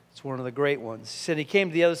 It's one of the great ones. He said he came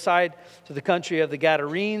to the other side, to the country of the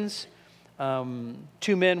Gadarenes.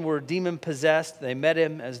 2 men were demon-possessed. They met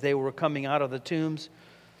him as they were coming out of the tombs.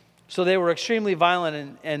 So they were extremely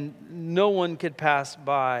violent and no one could pass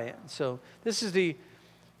by. So this is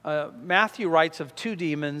Matthew writes of 2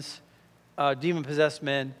 demons, demon-possessed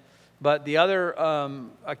men. But the other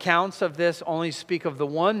accounts of this only speak of the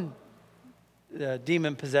one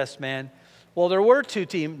demon-possessed man. Well, there were 2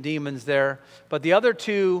 demons there, but the other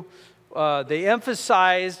 2, they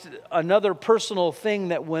emphasized another personal thing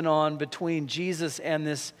that went on between Jesus and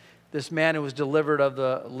this man who was delivered of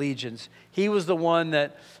the legions. He was the one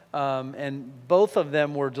that, and both of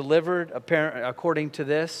them were delivered, according to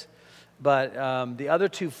this, but the other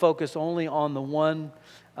 2 focused only on the one,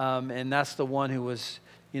 and that's the one who was,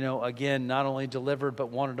 again, not only delivered, but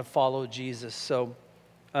wanted to follow Jesus. So,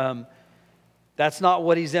 that's not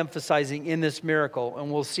what he's emphasizing in this miracle,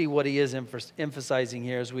 and we'll see what he is emphasizing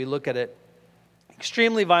here as we look at it.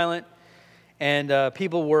 Extremely violent, and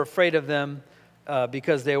people were afraid of them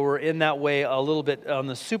because they were in that way a little bit on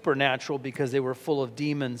the supernatural because they were full of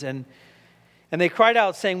demons. And they cried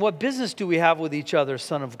out saying, "What business do we have with each other,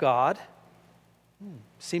 Son of God?"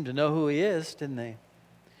 Seemed to know who he is, didn't they?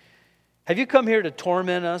 Have you come here to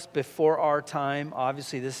torment us before our time?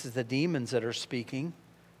 Obviously, this is the demons that are speaking,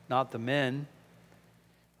 not the men.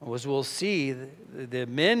 As we'll see, the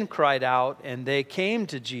men cried out and they came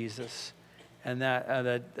to Jesus. And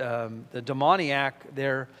the demoniac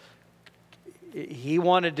there, he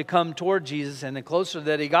wanted to come toward Jesus. And the closer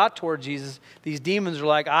that he got toward Jesus, these demons were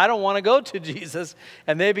like, I don't want to go to Jesus.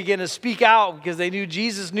 And they began to speak out because they knew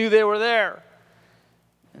Jesus knew they were there.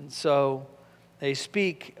 And so they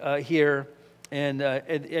speak here. And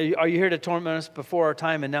are you here to torment us before our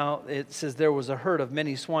time? And now it says there was a herd of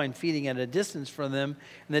many swine feeding at a distance from them.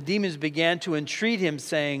 And the demons began to entreat him,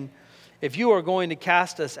 saying, if you are going to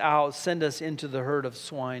cast us out, send us into the herd of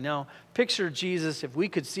swine. Now, picture Jesus, if we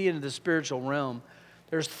could see into the spiritual realm,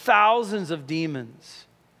 there's thousands of demons.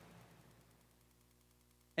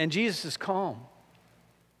 And Jesus is calm.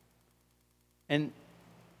 And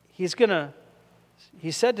he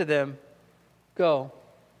said to them, go.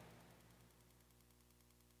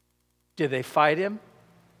 Did they fight him?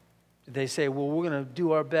 Did they say, well, we're going to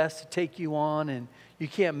do our best to take you on and you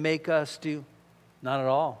can't make us do? Not at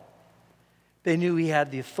all. They knew he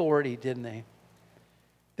had the authority, didn't they?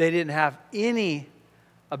 They didn't have any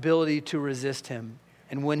ability to resist him.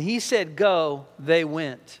 And when he said go, they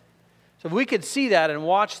went. So if we could see that and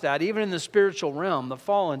watch that, even in the spiritual realm, the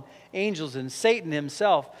fallen angels and Satan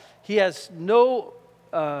himself, he has no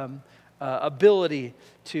ability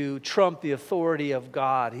to trump the authority of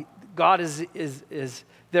God. God is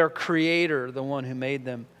their creator, the one who made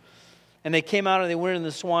them. And they came out and they went in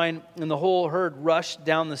the swine, and the whole herd rushed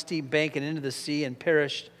down the steep bank and into the sea and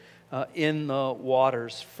perished in the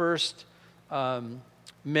waters. First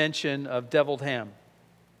mention of deviled ham.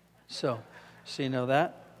 So you know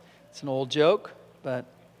that. It's an old joke, but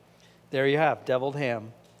there you have, deviled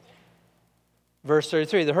ham. Verse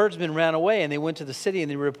 33, the herdsmen ran away and they went to the city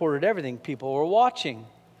and they reported everything. People were watching,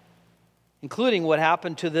 including what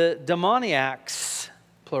happened to the demoniacs,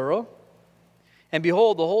 plural. And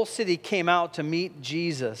behold, the whole city came out to meet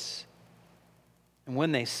Jesus. And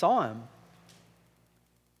when they saw him,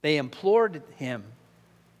 they implored him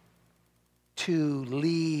to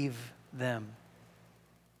leave them,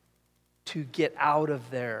 to get out of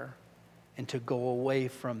there and to go away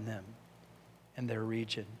from them and their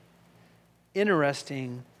region.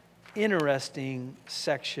 Interesting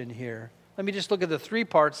section here. Let me just look at the three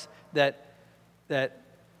parts that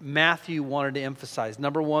Matthew wanted to emphasize.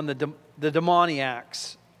 Number one, the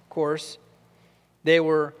demoniacs, of course. They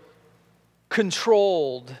were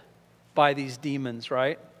controlled by these demons,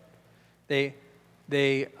 right? They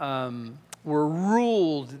were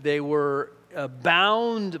ruled. They were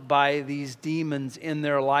bound by these demons in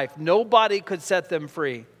their life. Nobody could set them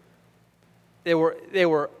free. They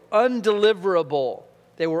were undeliverable.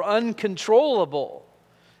 They were uncontrollable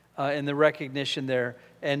in the recognition there.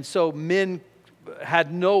 And so men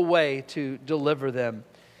had no way to deliver them.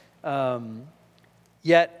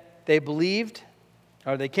 Yet they believed,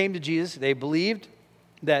 or they came to Jesus, they believed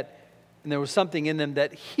that, and there was something in them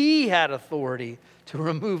that he had authority to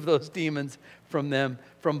remove those demons from them,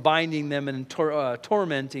 from binding them and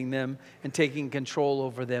tormenting them and taking control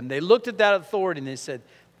over them. They looked at that authority and they said,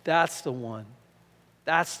 that's the one.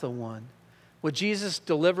 That's the one. Would Jesus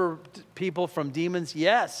deliver people from demons?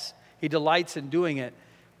 Yes, he delights in doing it.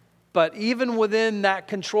 But even within that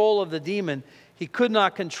control of the demon, he could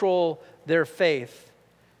not control their faith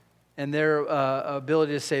and their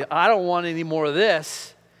ability to say, I don't want any more of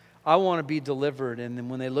this. I want to be delivered. And then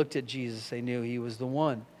when they looked at Jesus, they knew he was the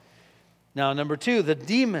one. Now, number two, the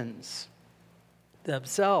demons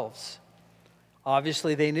themselves.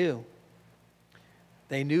 Obviously, they knew.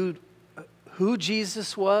 They knew who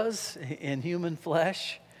Jesus was in human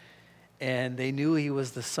flesh, and they knew he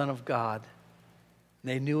was the Son of God.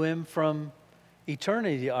 They knew him from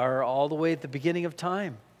eternity, or all the way at the beginning of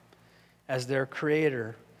time, as their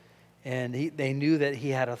creator. And they knew that he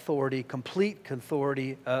had authority, complete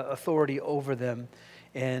authority over them.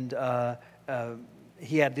 And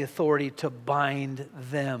he had the authority to bind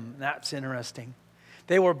them. That's interesting.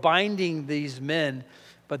 They were binding these men,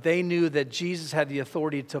 but they knew that Jesus had the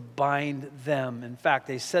authority to bind them. In fact,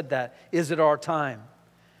 they said that, is it our time?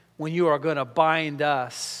 When you are going to bind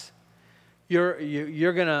us, you're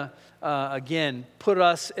going to, again, put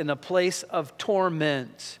us in a place of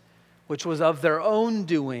torment, which was of their own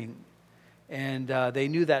doing. And they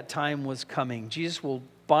knew that time was coming. Jesus will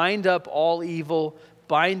bind up all evil,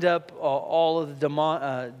 bind up all of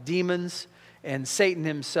the demons and Satan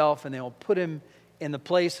himself, and they will put him in the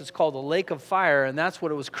place that's called the lake of fire, and that's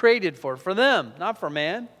what it was created for them, not for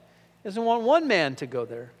man. He doesn't want one man to go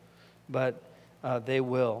there, but they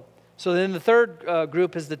will. So then the third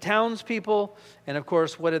group is the townspeople. And of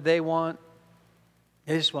course, what did they want?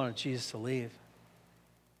 They just wanted Jesus to leave.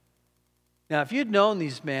 Now, if you'd known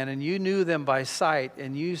these men and you knew them by sight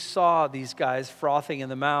and you saw these guys frothing in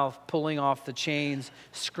the mouth, pulling off the chains,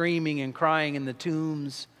 screaming and crying in the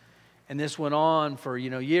tombs, and this went on for,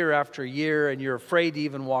 year after year, and you're afraid to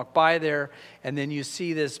even walk by there, and then you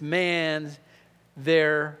see this man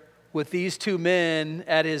there with these two men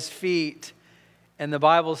at his feet, and the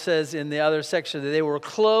Bible says in the other section that they were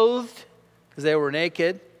clothed, because they were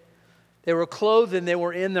naked. They were clothed and they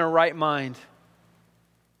were in their right mind.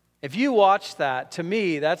 If you watch that, to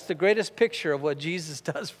me, that's the greatest picture of what Jesus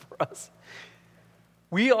does for us.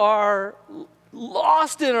 We are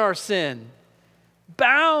lost in our sin,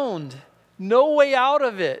 bound, no way out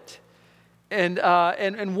of it.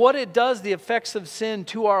 And what it does, the effects of sin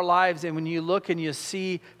to our lives. And when you look and you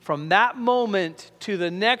see from that moment to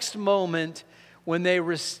the next moment when they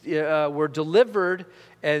were delivered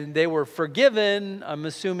and they were forgiven, I'm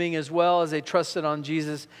assuming as well as they trusted on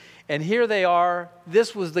Jesus. And here they are.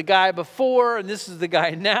 This was the guy before, and this is the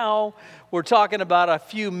guy now. We're talking about a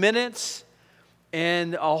few minutes,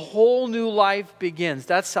 and a whole new life begins.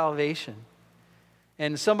 That's salvation.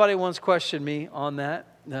 And somebody once questioned me on that.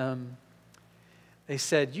 They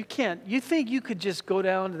said, "You think you could just go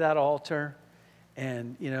down to that altar,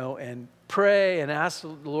 and and pray and ask the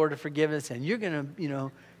Lord to forgive us, and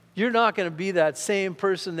you're not going to be that same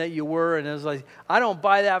person that you were?" And I was like, I don't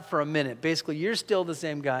buy that for a minute. Basically, you're still the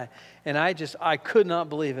same guy. And I could not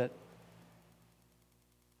believe it.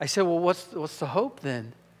 I said, well, what's the hope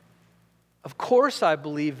then? Of course I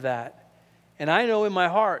believe that. And I know in my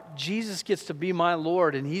heart, Jesus gets to be my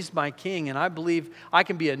Lord and He's my King. And I believe I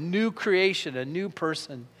can be a new creation, a new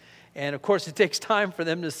person. And of course, it takes time for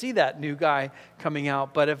them to see that new guy coming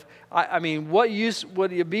out. But what use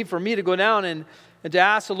would it be for me to go down and to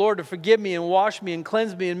ask the Lord to forgive me and wash me and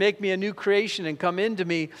cleanse me and make me a new creation and come into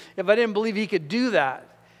me if I didn't believe He could do that?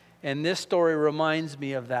 And this story reminds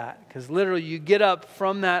me of that. Because literally you get up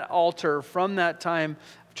from that altar, from that time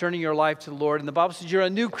of turning your life to the Lord. And the Bible says you're a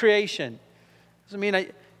new creation. Doesn't mean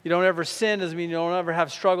you don't ever sin. Doesn't mean you don't ever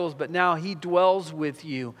have struggles. But now He dwells with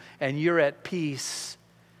you and you're at peace.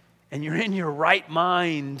 And you're in your right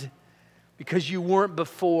mind because you weren't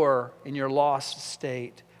before in your lost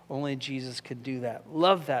state. Only Jesus could do that.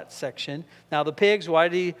 Love that section. Now the pigs, why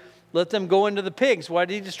did He let them go into the pigs? Why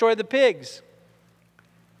did He destroy the pigs?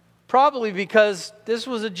 Probably because this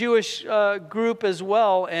was a Jewish group as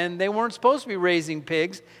well, and they weren't supposed to be raising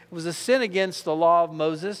pigs. It was a sin against the law of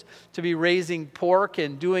Moses to be raising pork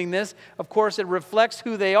and doing this. Of course, it reflects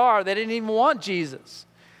who they are. They didn't even want Jesus.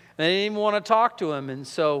 They didn't even want to talk to Him. And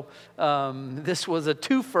so this was a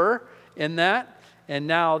twofer in that. And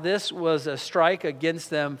now this was a strike against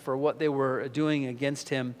them for what they were doing against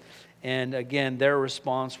Him. And again, their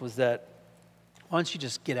response was that, why don't you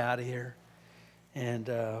just get out of here? And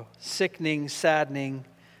sickening, saddening,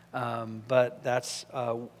 but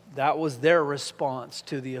that was their response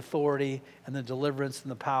to the authority and the deliverance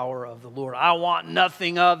and the power of the Lord. I want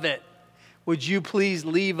nothing of it. Would you please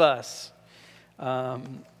leave us?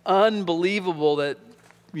 Unbelievable that,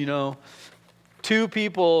 two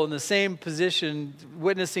people in the same position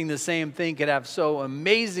witnessing the same thing could have so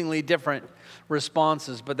amazingly different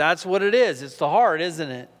responses. But that's what it is. It's the heart, isn't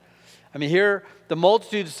it? I mean, here the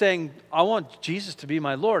multitude is saying, I want Jesus to be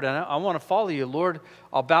my Lord, and I want to follow you. Lord,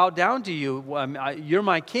 I'll bow down to you. You're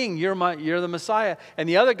my King. You're the Messiah. And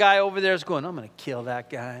the other guy over there is going, I'm going to kill that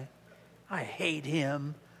guy. I hate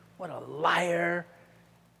him. What a liar.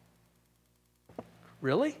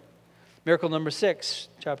 Really? Miracle number 6,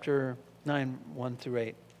 chapter 9, 1 through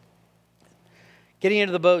 8. Getting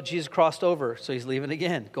into the boat, Jesus crossed over. So He's leaving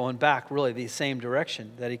again, going back really the same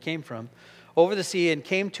direction that He came from, over the sea, and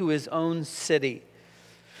came to His own city.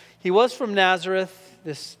 He was from Nazareth.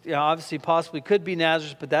 This obviously possibly could be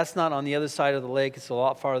Nazareth, but that's not on the other side of the lake. It's a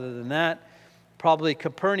lot farther than that. Probably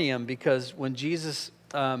Capernaum, because when Jesus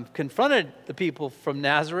confronted the people from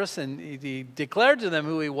Nazareth and he declared to them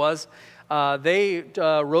who He was, they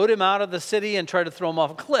rode Him out of the city and tried to throw Him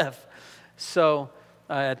off a cliff. So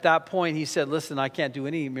at that point He said, listen, I can't do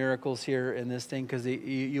any miracles here in this thing because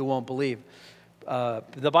you won't believe.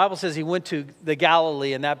 The Bible says He went to the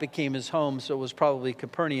Galilee and that became His home. So it was probably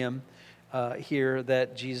Capernaum here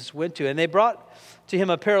that Jesus went to. And they brought to Him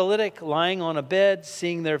a paralytic lying on a bed.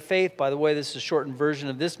 Seeing their faith, by the way, this is a shortened version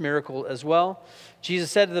of this miracle as well.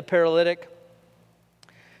 Jesus said to the paralytic,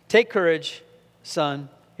 take courage, son,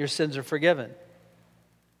 your sins are forgiven.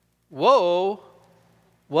 Whoa,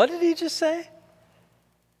 what did He just say?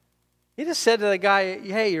 He just said to the guy,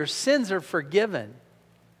 hey, your sins are forgiven.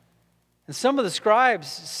 And some of the scribes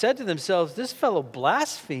said to themselves, "This fellow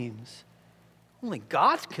blasphemes. Only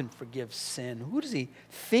God can forgive sin. Who does he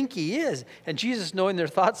think he is?" And Jesus, knowing their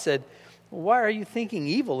thoughts, said, "Well, why are you thinking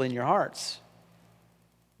evil in your hearts?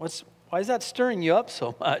 Why is that stirring you up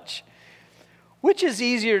so much? Which is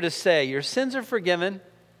easier to say, 'Your sins are forgiven,'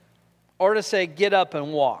 or to say, 'Get up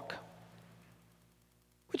and walk'?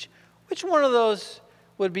 Which one of those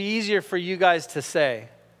would be easier for you guys to say?"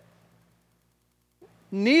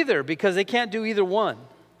 Neither, because they can't do either one.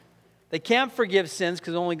 They can't forgive sins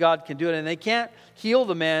because only God can do it. And they can't heal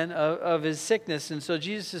the man of his sickness. And so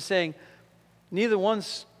Jesus is saying, neither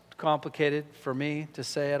one's complicated for me to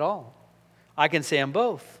say at all. I can say them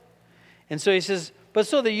both. And so he says, "But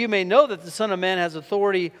so that you may know that the Son of Man has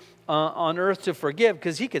authority on earth to forgive."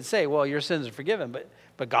 Because he could say, "Well, your sins are forgiven."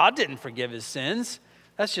 But God didn't forgive his sins.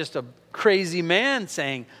 That's just a crazy man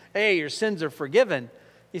saying, "Hey, your sins are forgiven."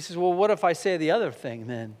 He says, "Well, what if I say the other thing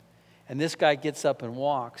then?" And this guy gets up and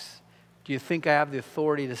walks. "Do you think I have the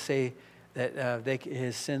authority to say that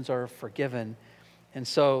his sins are forgiven?" And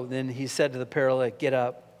so then he said to the paralytic, "Get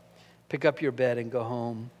up, pick up your bed and go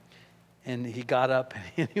home." And he got up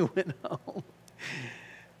and he went home.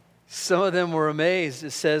 Some of them were amazed.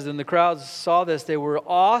 It says, when the crowds saw this, they were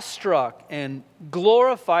awestruck and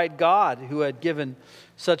glorified God who had given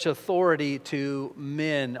such authority to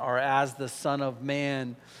men, or as the Son of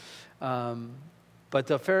Man. But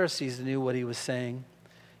the Pharisees knew what he was saying.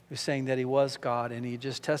 He was saying that he was God, and he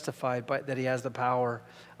just testified that he has the power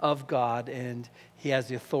of God, and he has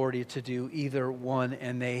the authority to do either one,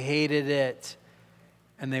 and they hated it,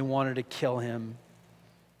 and they wanted to kill him.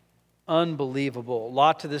 Unbelievable. A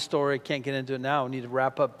lot to this story. Can't get into it now. We need to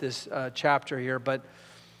wrap up this chapter here, but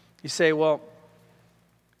you say, well,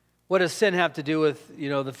 what does sin have to do with,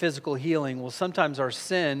 the physical healing? Well, sometimes our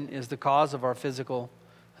sin is the cause of our physical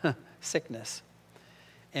sickness.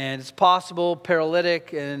 And it's possible,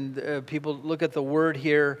 paralytic, and people look at the word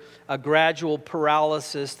here, a gradual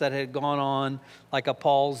paralysis that had gone on, like a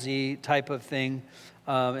palsy type of thing.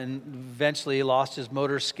 And eventually he lost his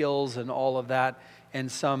motor skills and all of that. And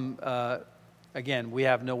some, again, we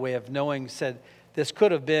have no way of knowing, said this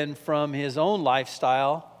could have been from his own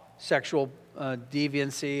lifestyle, sexual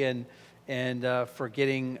deviancy and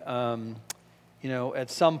forgetting, at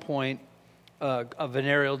some point, a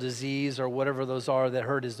venereal disease or whatever those are that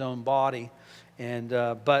hurt his own body. And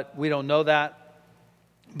but we don't know that.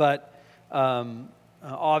 But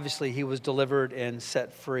obviously he was delivered and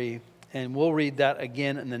set free. And we'll read that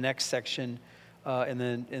again in the next section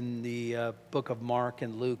in the book of Mark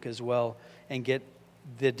and Luke as well, and get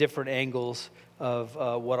the different angles of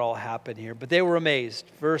what all happened here. But they were amazed.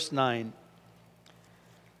 Verse 9.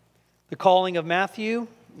 The calling of Matthew.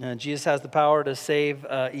 Jesus has the power to save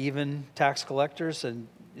even tax collectors. And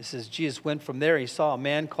it says Jesus went from there. He saw a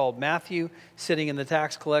man called Matthew sitting in the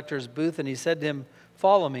tax collector's booth, and he said to him,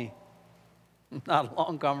 "Follow me." Not a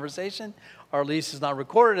long conversation, or at least it's not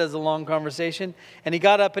recorded as a long conversation. And he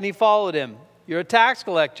got up and he followed him. You're a tax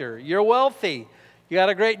collector. You're wealthy. You got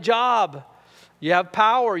a great job. You have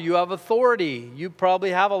power. You have authority. You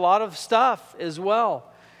probably have a lot of stuff as well.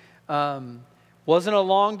 Wasn't a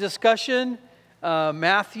long discussion.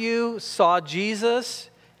 Matthew saw Jesus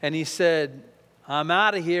and he said, "I'm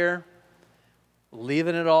out of here,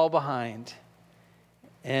 leaving it all behind."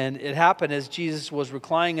 And it happened as Jesus was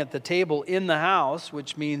reclining at the table in the house,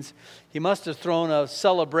 which means he must have thrown a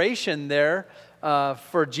celebration there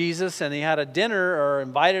for Jesus, and he had a dinner or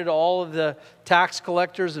invited all of the tax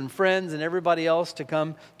collectors and friends and everybody else to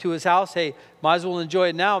come to his house. Hey, might as well enjoy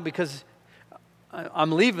it now because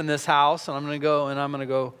I'm leaving this house and I'm going to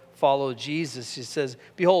go follow Jesus. He says,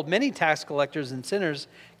 "Behold, many tax collectors and sinners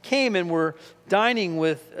came and were dining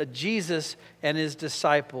with Jesus and his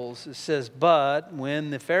disciples." It says, "But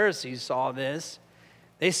when the Pharisees saw this,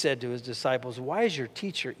 they said to his disciples, 'Why is your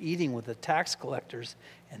teacher eating with the tax collectors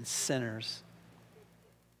and sinners?'"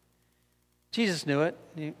 Jesus knew it,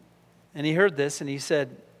 and he heard this, and he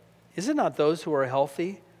said, "Is it not those who are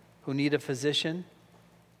healthy who need a physician?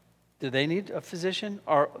 Do they need a physician?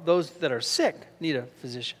 Or those that are sick need a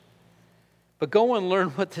physician? But go and learn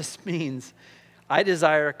what this means. I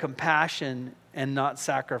desire compassion and not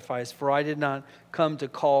sacrifice, for I did not come to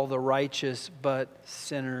call the righteous, but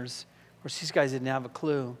sinners." Of course, these guys didn't have a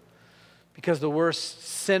clue, because the worst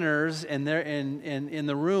sinners in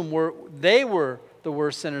the room were the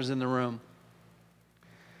worst sinners in the room.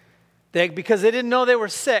 Because they didn't know they were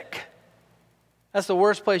sick. That's the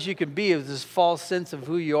worst place you can be, is this false sense of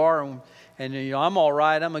who you are, and I'm all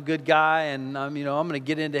right, I'm a good guy, and I'm going to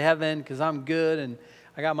get into heaven because I'm good, and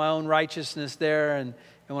I got my own righteousness there, and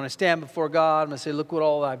when I stand before God, I'm going to say, "Look what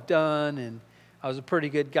all I've done," and I was a pretty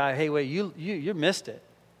good guy. Hey, wait, you missed it.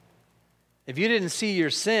 If you didn't see your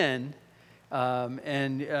sin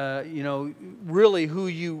really who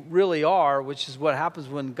you really are, which is what happens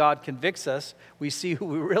when God convicts us, we see who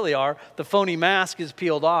we really are, the phony mask is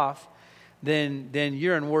peeled off, then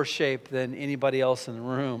you're in worse shape than anybody else in the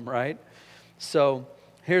room, right? So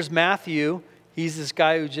here's Matthew. He's this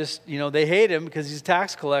guy who just, they hate him because he's a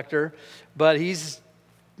tax collector, but he's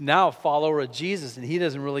now a follower of Jesus, and he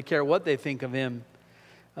doesn't really care what they think of him.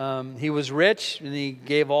 He was rich, and he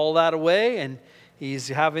gave all that away, and he's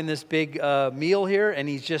having this big meal here, and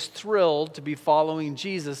he's just thrilled to be following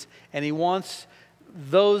Jesus, and he wants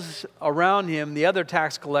those around him, the other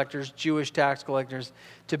tax collectors, Jewish tax collectors,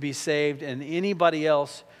 to be saved, and anybody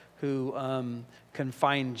else who can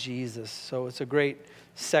find Jesus. So it's a great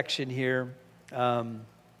section here.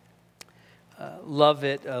 Love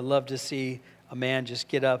it. Love to see a man just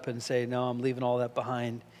get up and say, no, I'm leaving all that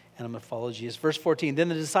behind and I'm going to follow Jesus. Verse 14, then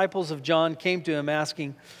the disciples of John came to him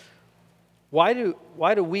asking, why do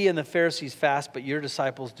we and the Pharisees fast, but your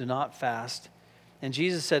disciples do not fast? And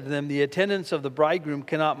Jesus said to them, the attendants of the bridegroom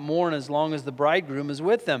cannot mourn as long as the bridegroom is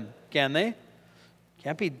with them, can they?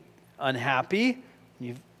 Can't be unhappy.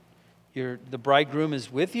 The bridegroom is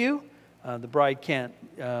with you. The bride can't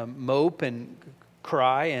mope and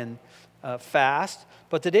cry and fast.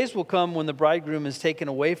 But the days will come when the bridegroom is taken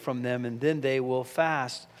away from them, and then they will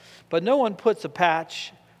fast. But no one puts a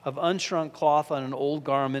patch of unshrunk cloth on an old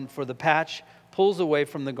garment, for the patch pulls away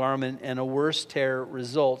from the garment, and a worse tear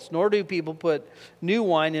results. Nor do people put new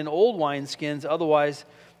wine in old wineskins, otherwise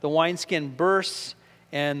the wineskin bursts,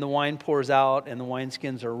 and the wine pours out, and the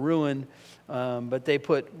wineskins are ruined. But they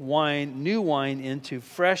put new wine into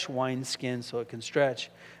fresh wineskins so it can stretch,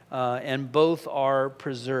 and both are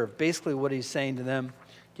preserved. Basically what he's saying to them,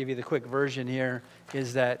 give you the quick version here,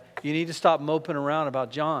 is that you need to stop moping around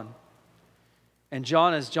about John. And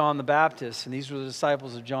John is John the Baptist, and these were the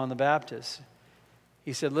disciples of John the Baptist.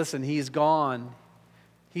 He said, listen, he's gone.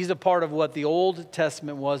 He's a part of what the Old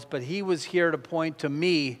Testament was, but he was here to point to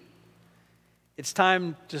me. It's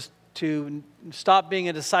time just to stop being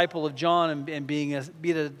a disciple of John and be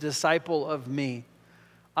a disciple of me.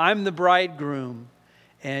 I'm the bridegroom,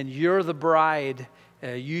 and you're the bride.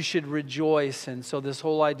 You should rejoice. And so this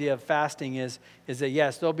whole idea of fasting is that,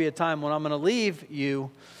 yes, there'll be a time when I'm going to leave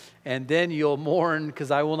you, and then you'll mourn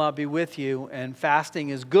because I will not be with you. And fasting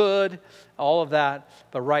is good, all of that.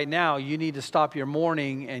 But right now, you need to stop your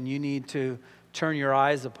mourning, and you need to turn your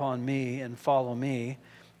eyes upon me and follow me.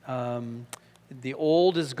 The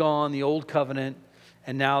old is gone, the old covenant,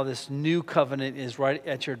 and now this new covenant is right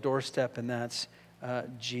at your doorstep, and that's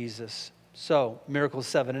Jesus. So, miracles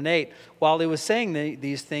 7 and 8. While he was saying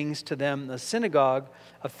these things to them, the synagogue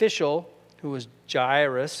official, who was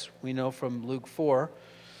Jairus, we know from Luke 4,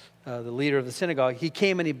 the leader of the synagogue, he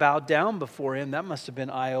came and he bowed down before him. That must have been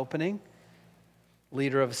eye-opening.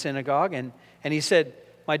 Leader of a synagogue. And he said,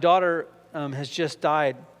 my daughter has just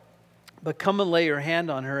died, but come and lay your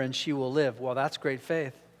hand on her and she will live. Well, that's great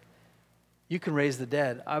faith. You can raise the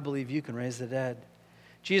dead. I believe you can raise the dead.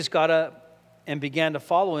 Jesus got up and began to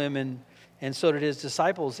follow him, and so did his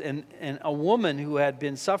disciples. And a woman who had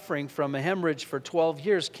been suffering from a hemorrhage for 12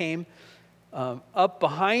 years came up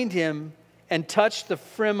behind him and touched the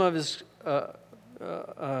frim of his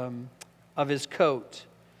coat,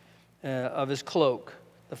 of his cloak,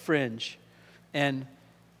 the fringe. And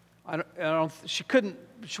she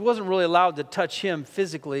wasn't really allowed to touch him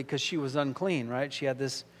physically because she was unclean, right? She had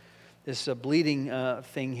this bleeding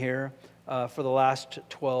thing here for the last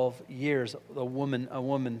 12 years, a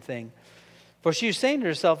woman thing. For she was saying to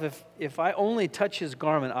herself, if I only touch his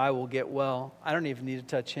garment, I will get well. I don't even need to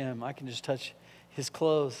touch him. I can just touch his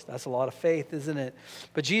clothes. That's a lot of faith, isn't it?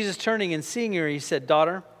 But Jesus, turning and seeing her, he said,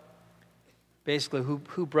 daughter, basically,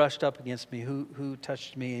 who brushed up against me? Who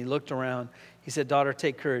touched me? And he looked around. He said, daughter,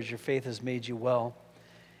 take courage. Your faith has made you well.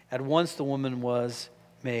 At once the woman was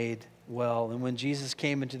made well. And when Jesus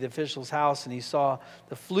came into the official's house and he saw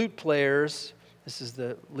the flute players, this is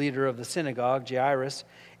the leader of the synagogue, Jairus,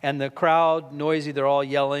 and the crowd noisy, they're all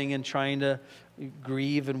yelling and trying to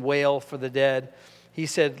grieve and wail for the dead, he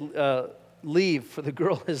said, leave, for the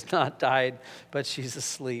girl has not died, but she's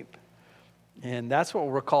asleep. And that's what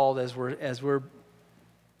we're called as we're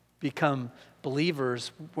become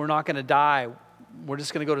believers. We're not going to die. We're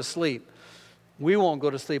just going to go to sleep. We won't go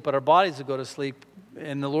to sleep, but our bodies will go to sleep,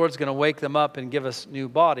 and the Lord's going to wake them up and give us new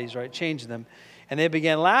bodies, right? Change them. And they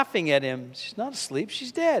began laughing at him. She's not asleep,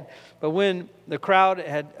 she's dead. But when the crowd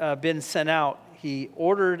had been sent out, he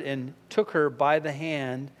ordered and took her by the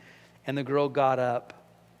hand, and the girl got up.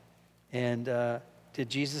 And did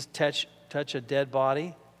Jesus touch a dead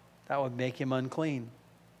body? That would make him unclean.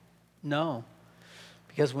 No,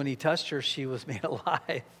 because when he touched her, she was made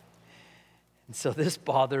alive. And so this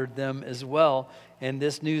bothered them as well. And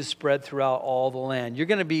this news spread throughout all the land. You're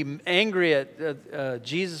going to be angry at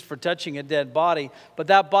Jesus for touching a dead body, but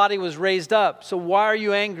that body was raised up. So why are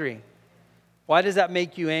you angry? Why does that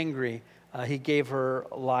make you angry? He gave her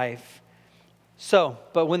life. So,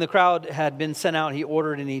 but when the crowd had been sent out, he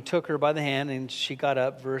ordered and he took her by the hand and she got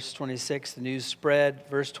up. Verse 26, the news spread.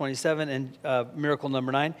 Verse 27, and miracle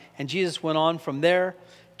number 9. And Jesus went on from there.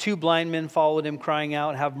 2 blind men followed him, crying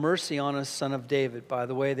out, "Have mercy on us, Son of David." By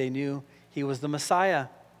the way, they knew he was the Messiah.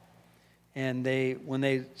 And when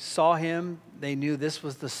they saw him, they knew this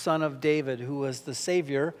was the Son of David, who was the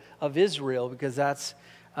Savior of Israel, because that's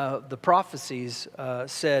the prophecies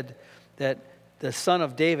said that the Son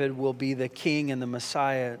of David will be the King and the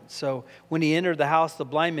Messiah. So when he entered the house, the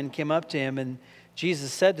blind men came up to him, and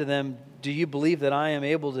Jesus said to them, "Do you believe that I am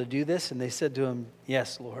able to do this?" And they said to him,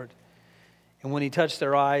 "Yes, Lord." And when he touched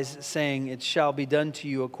their eyes, saying, "It shall be done to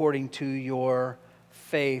you according to your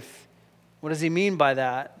faith." What does he mean by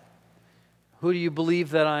that? Who do you believe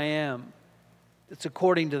that I am? It's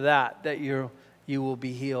according to that you will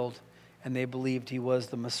be healed. And they believed he was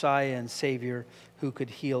the Messiah and Savior who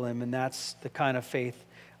could heal him. And that's the kind of faith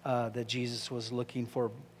that Jesus was looking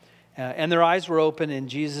for. And their eyes were open, and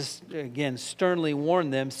Jesus, again, sternly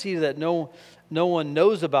warned them, "See that no one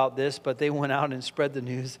knows about this," but they went out and spread the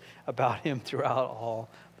news about him throughout all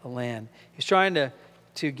the land. He's trying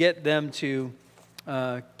to get them to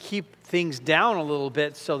keep things down a little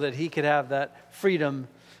bit so that he could have that freedom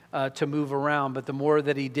to move around. But the more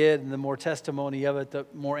that he did and the more testimony of it, the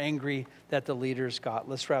more angry that the leaders got.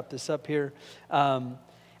 Let's wrap this up here.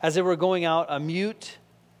 As they were going out, a mute,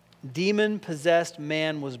 demon-possessed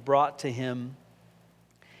man was brought to him.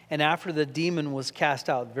 And after the demon was cast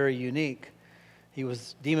out, very unique, he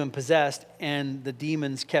was demon-possessed, and the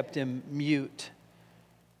demons kept him mute.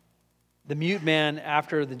 The mute man,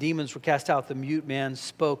 after the demons were cast out, the mute man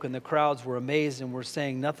spoke, and the crowds were amazed and were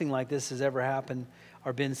saying, "Nothing like this has ever happened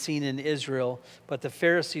or been seen in Israel." But the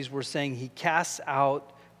Pharisees were saying, "He casts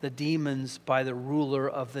out the demons by the ruler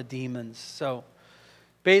of the demons." So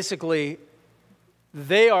basically,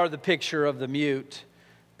 they are the picture of the mute,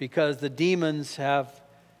 because the demons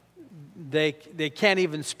they can't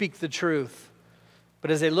even speak the truth. But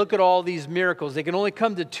as they look at all these miracles, they can only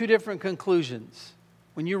come to 2 different conclusions.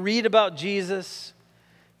 When you read about Jesus,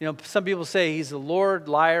 some people say he's a Lord,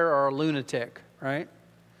 liar, or a lunatic, right?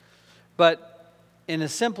 But in the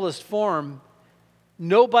simplest form,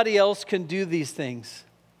 nobody else can do these things.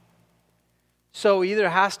 So either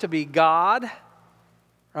has to be God,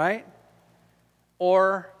 right?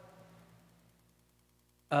 Or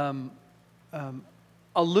a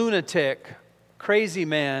lunatic, crazy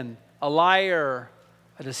man, a liar,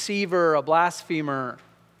 a deceiver, a blasphemer.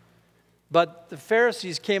 But the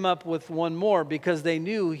Pharisees came up with one more, because they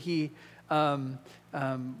knew he wasn't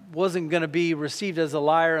going to be received as a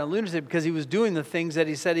liar and a lunatic, because he was doing the things that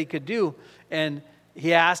he said he could do. And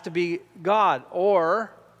he has to be God,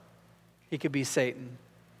 or he could be Satan.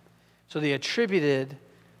 So they attributed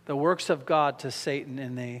the works of God to Satan,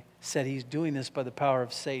 and they said he's doing this by the power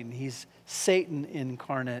of Satan. He's Satan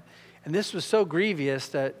incarnate. And this was so grievous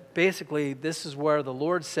that basically this is where the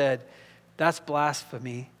Lord said, that's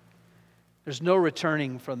blasphemy. There's no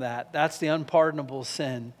returning from that. That's the unpardonable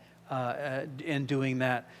sin in doing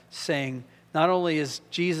that, saying not only is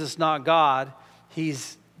Jesus not God,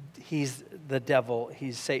 he's the devil,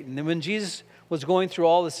 he's Satan. And when Jesus was going through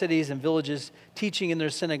all the cities and villages, teaching in their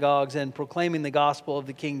synagogues and proclaiming the gospel of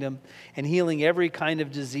the kingdom and healing every kind of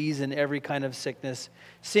disease and every kind of sickness,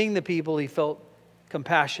 seeing the people, he felt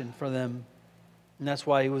compassion for them. And that's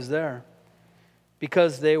why he was there.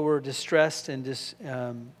 Because they were distressed and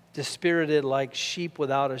dispirited like sheep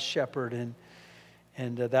without a shepherd.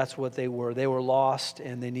 And that's what they were. They were lost,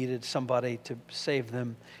 and they needed somebody to save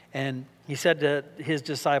them. And he said to his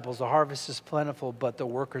disciples, "The harvest is plentiful, but the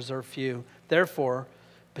workers are few. Therefore,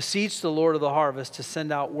 beseech the Lord of the harvest to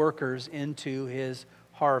send out workers into his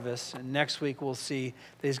harvest." And next week we'll see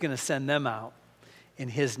that he's going to send them out in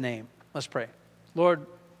his name. Let's pray. Lord,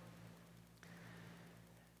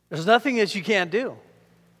 there's nothing that you can't do.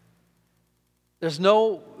 There's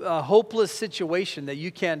no hopeless situation that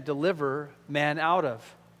you can't deliver man out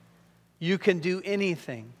of. You can do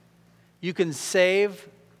anything. You can save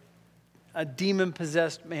a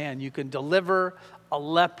demon-possessed man. You can deliver a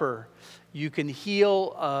leper. You can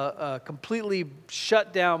heal a completely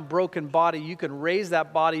shut down, broken body. You can raise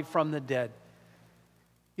that body from the dead.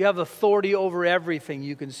 You have authority over everything.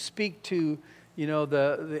 You can speak to,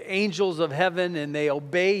 the angels of heaven, and they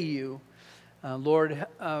obey you. Lord,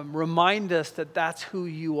 remind us that that's who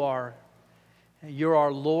you are. You're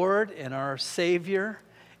our Lord and our Savior,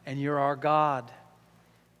 and you're our God.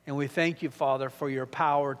 And we thank you, Father, for your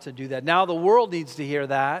power to do that. Now the world needs to hear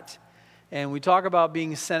that. And we talk about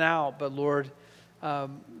being sent out, but Lord,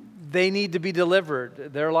 they need to be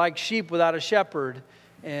delivered. They're like sheep without a shepherd.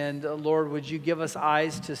 And Lord, would you give us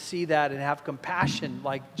eyes to see that and have compassion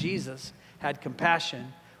like Jesus had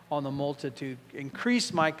compassion on the multitude.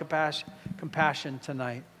 Increase my compassion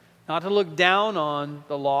tonight. Not to look down on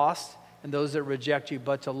the lost and those that reject you,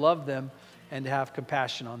 but to love them and to have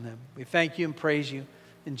compassion on them. We thank you and praise you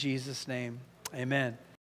in Jesus' name. Amen.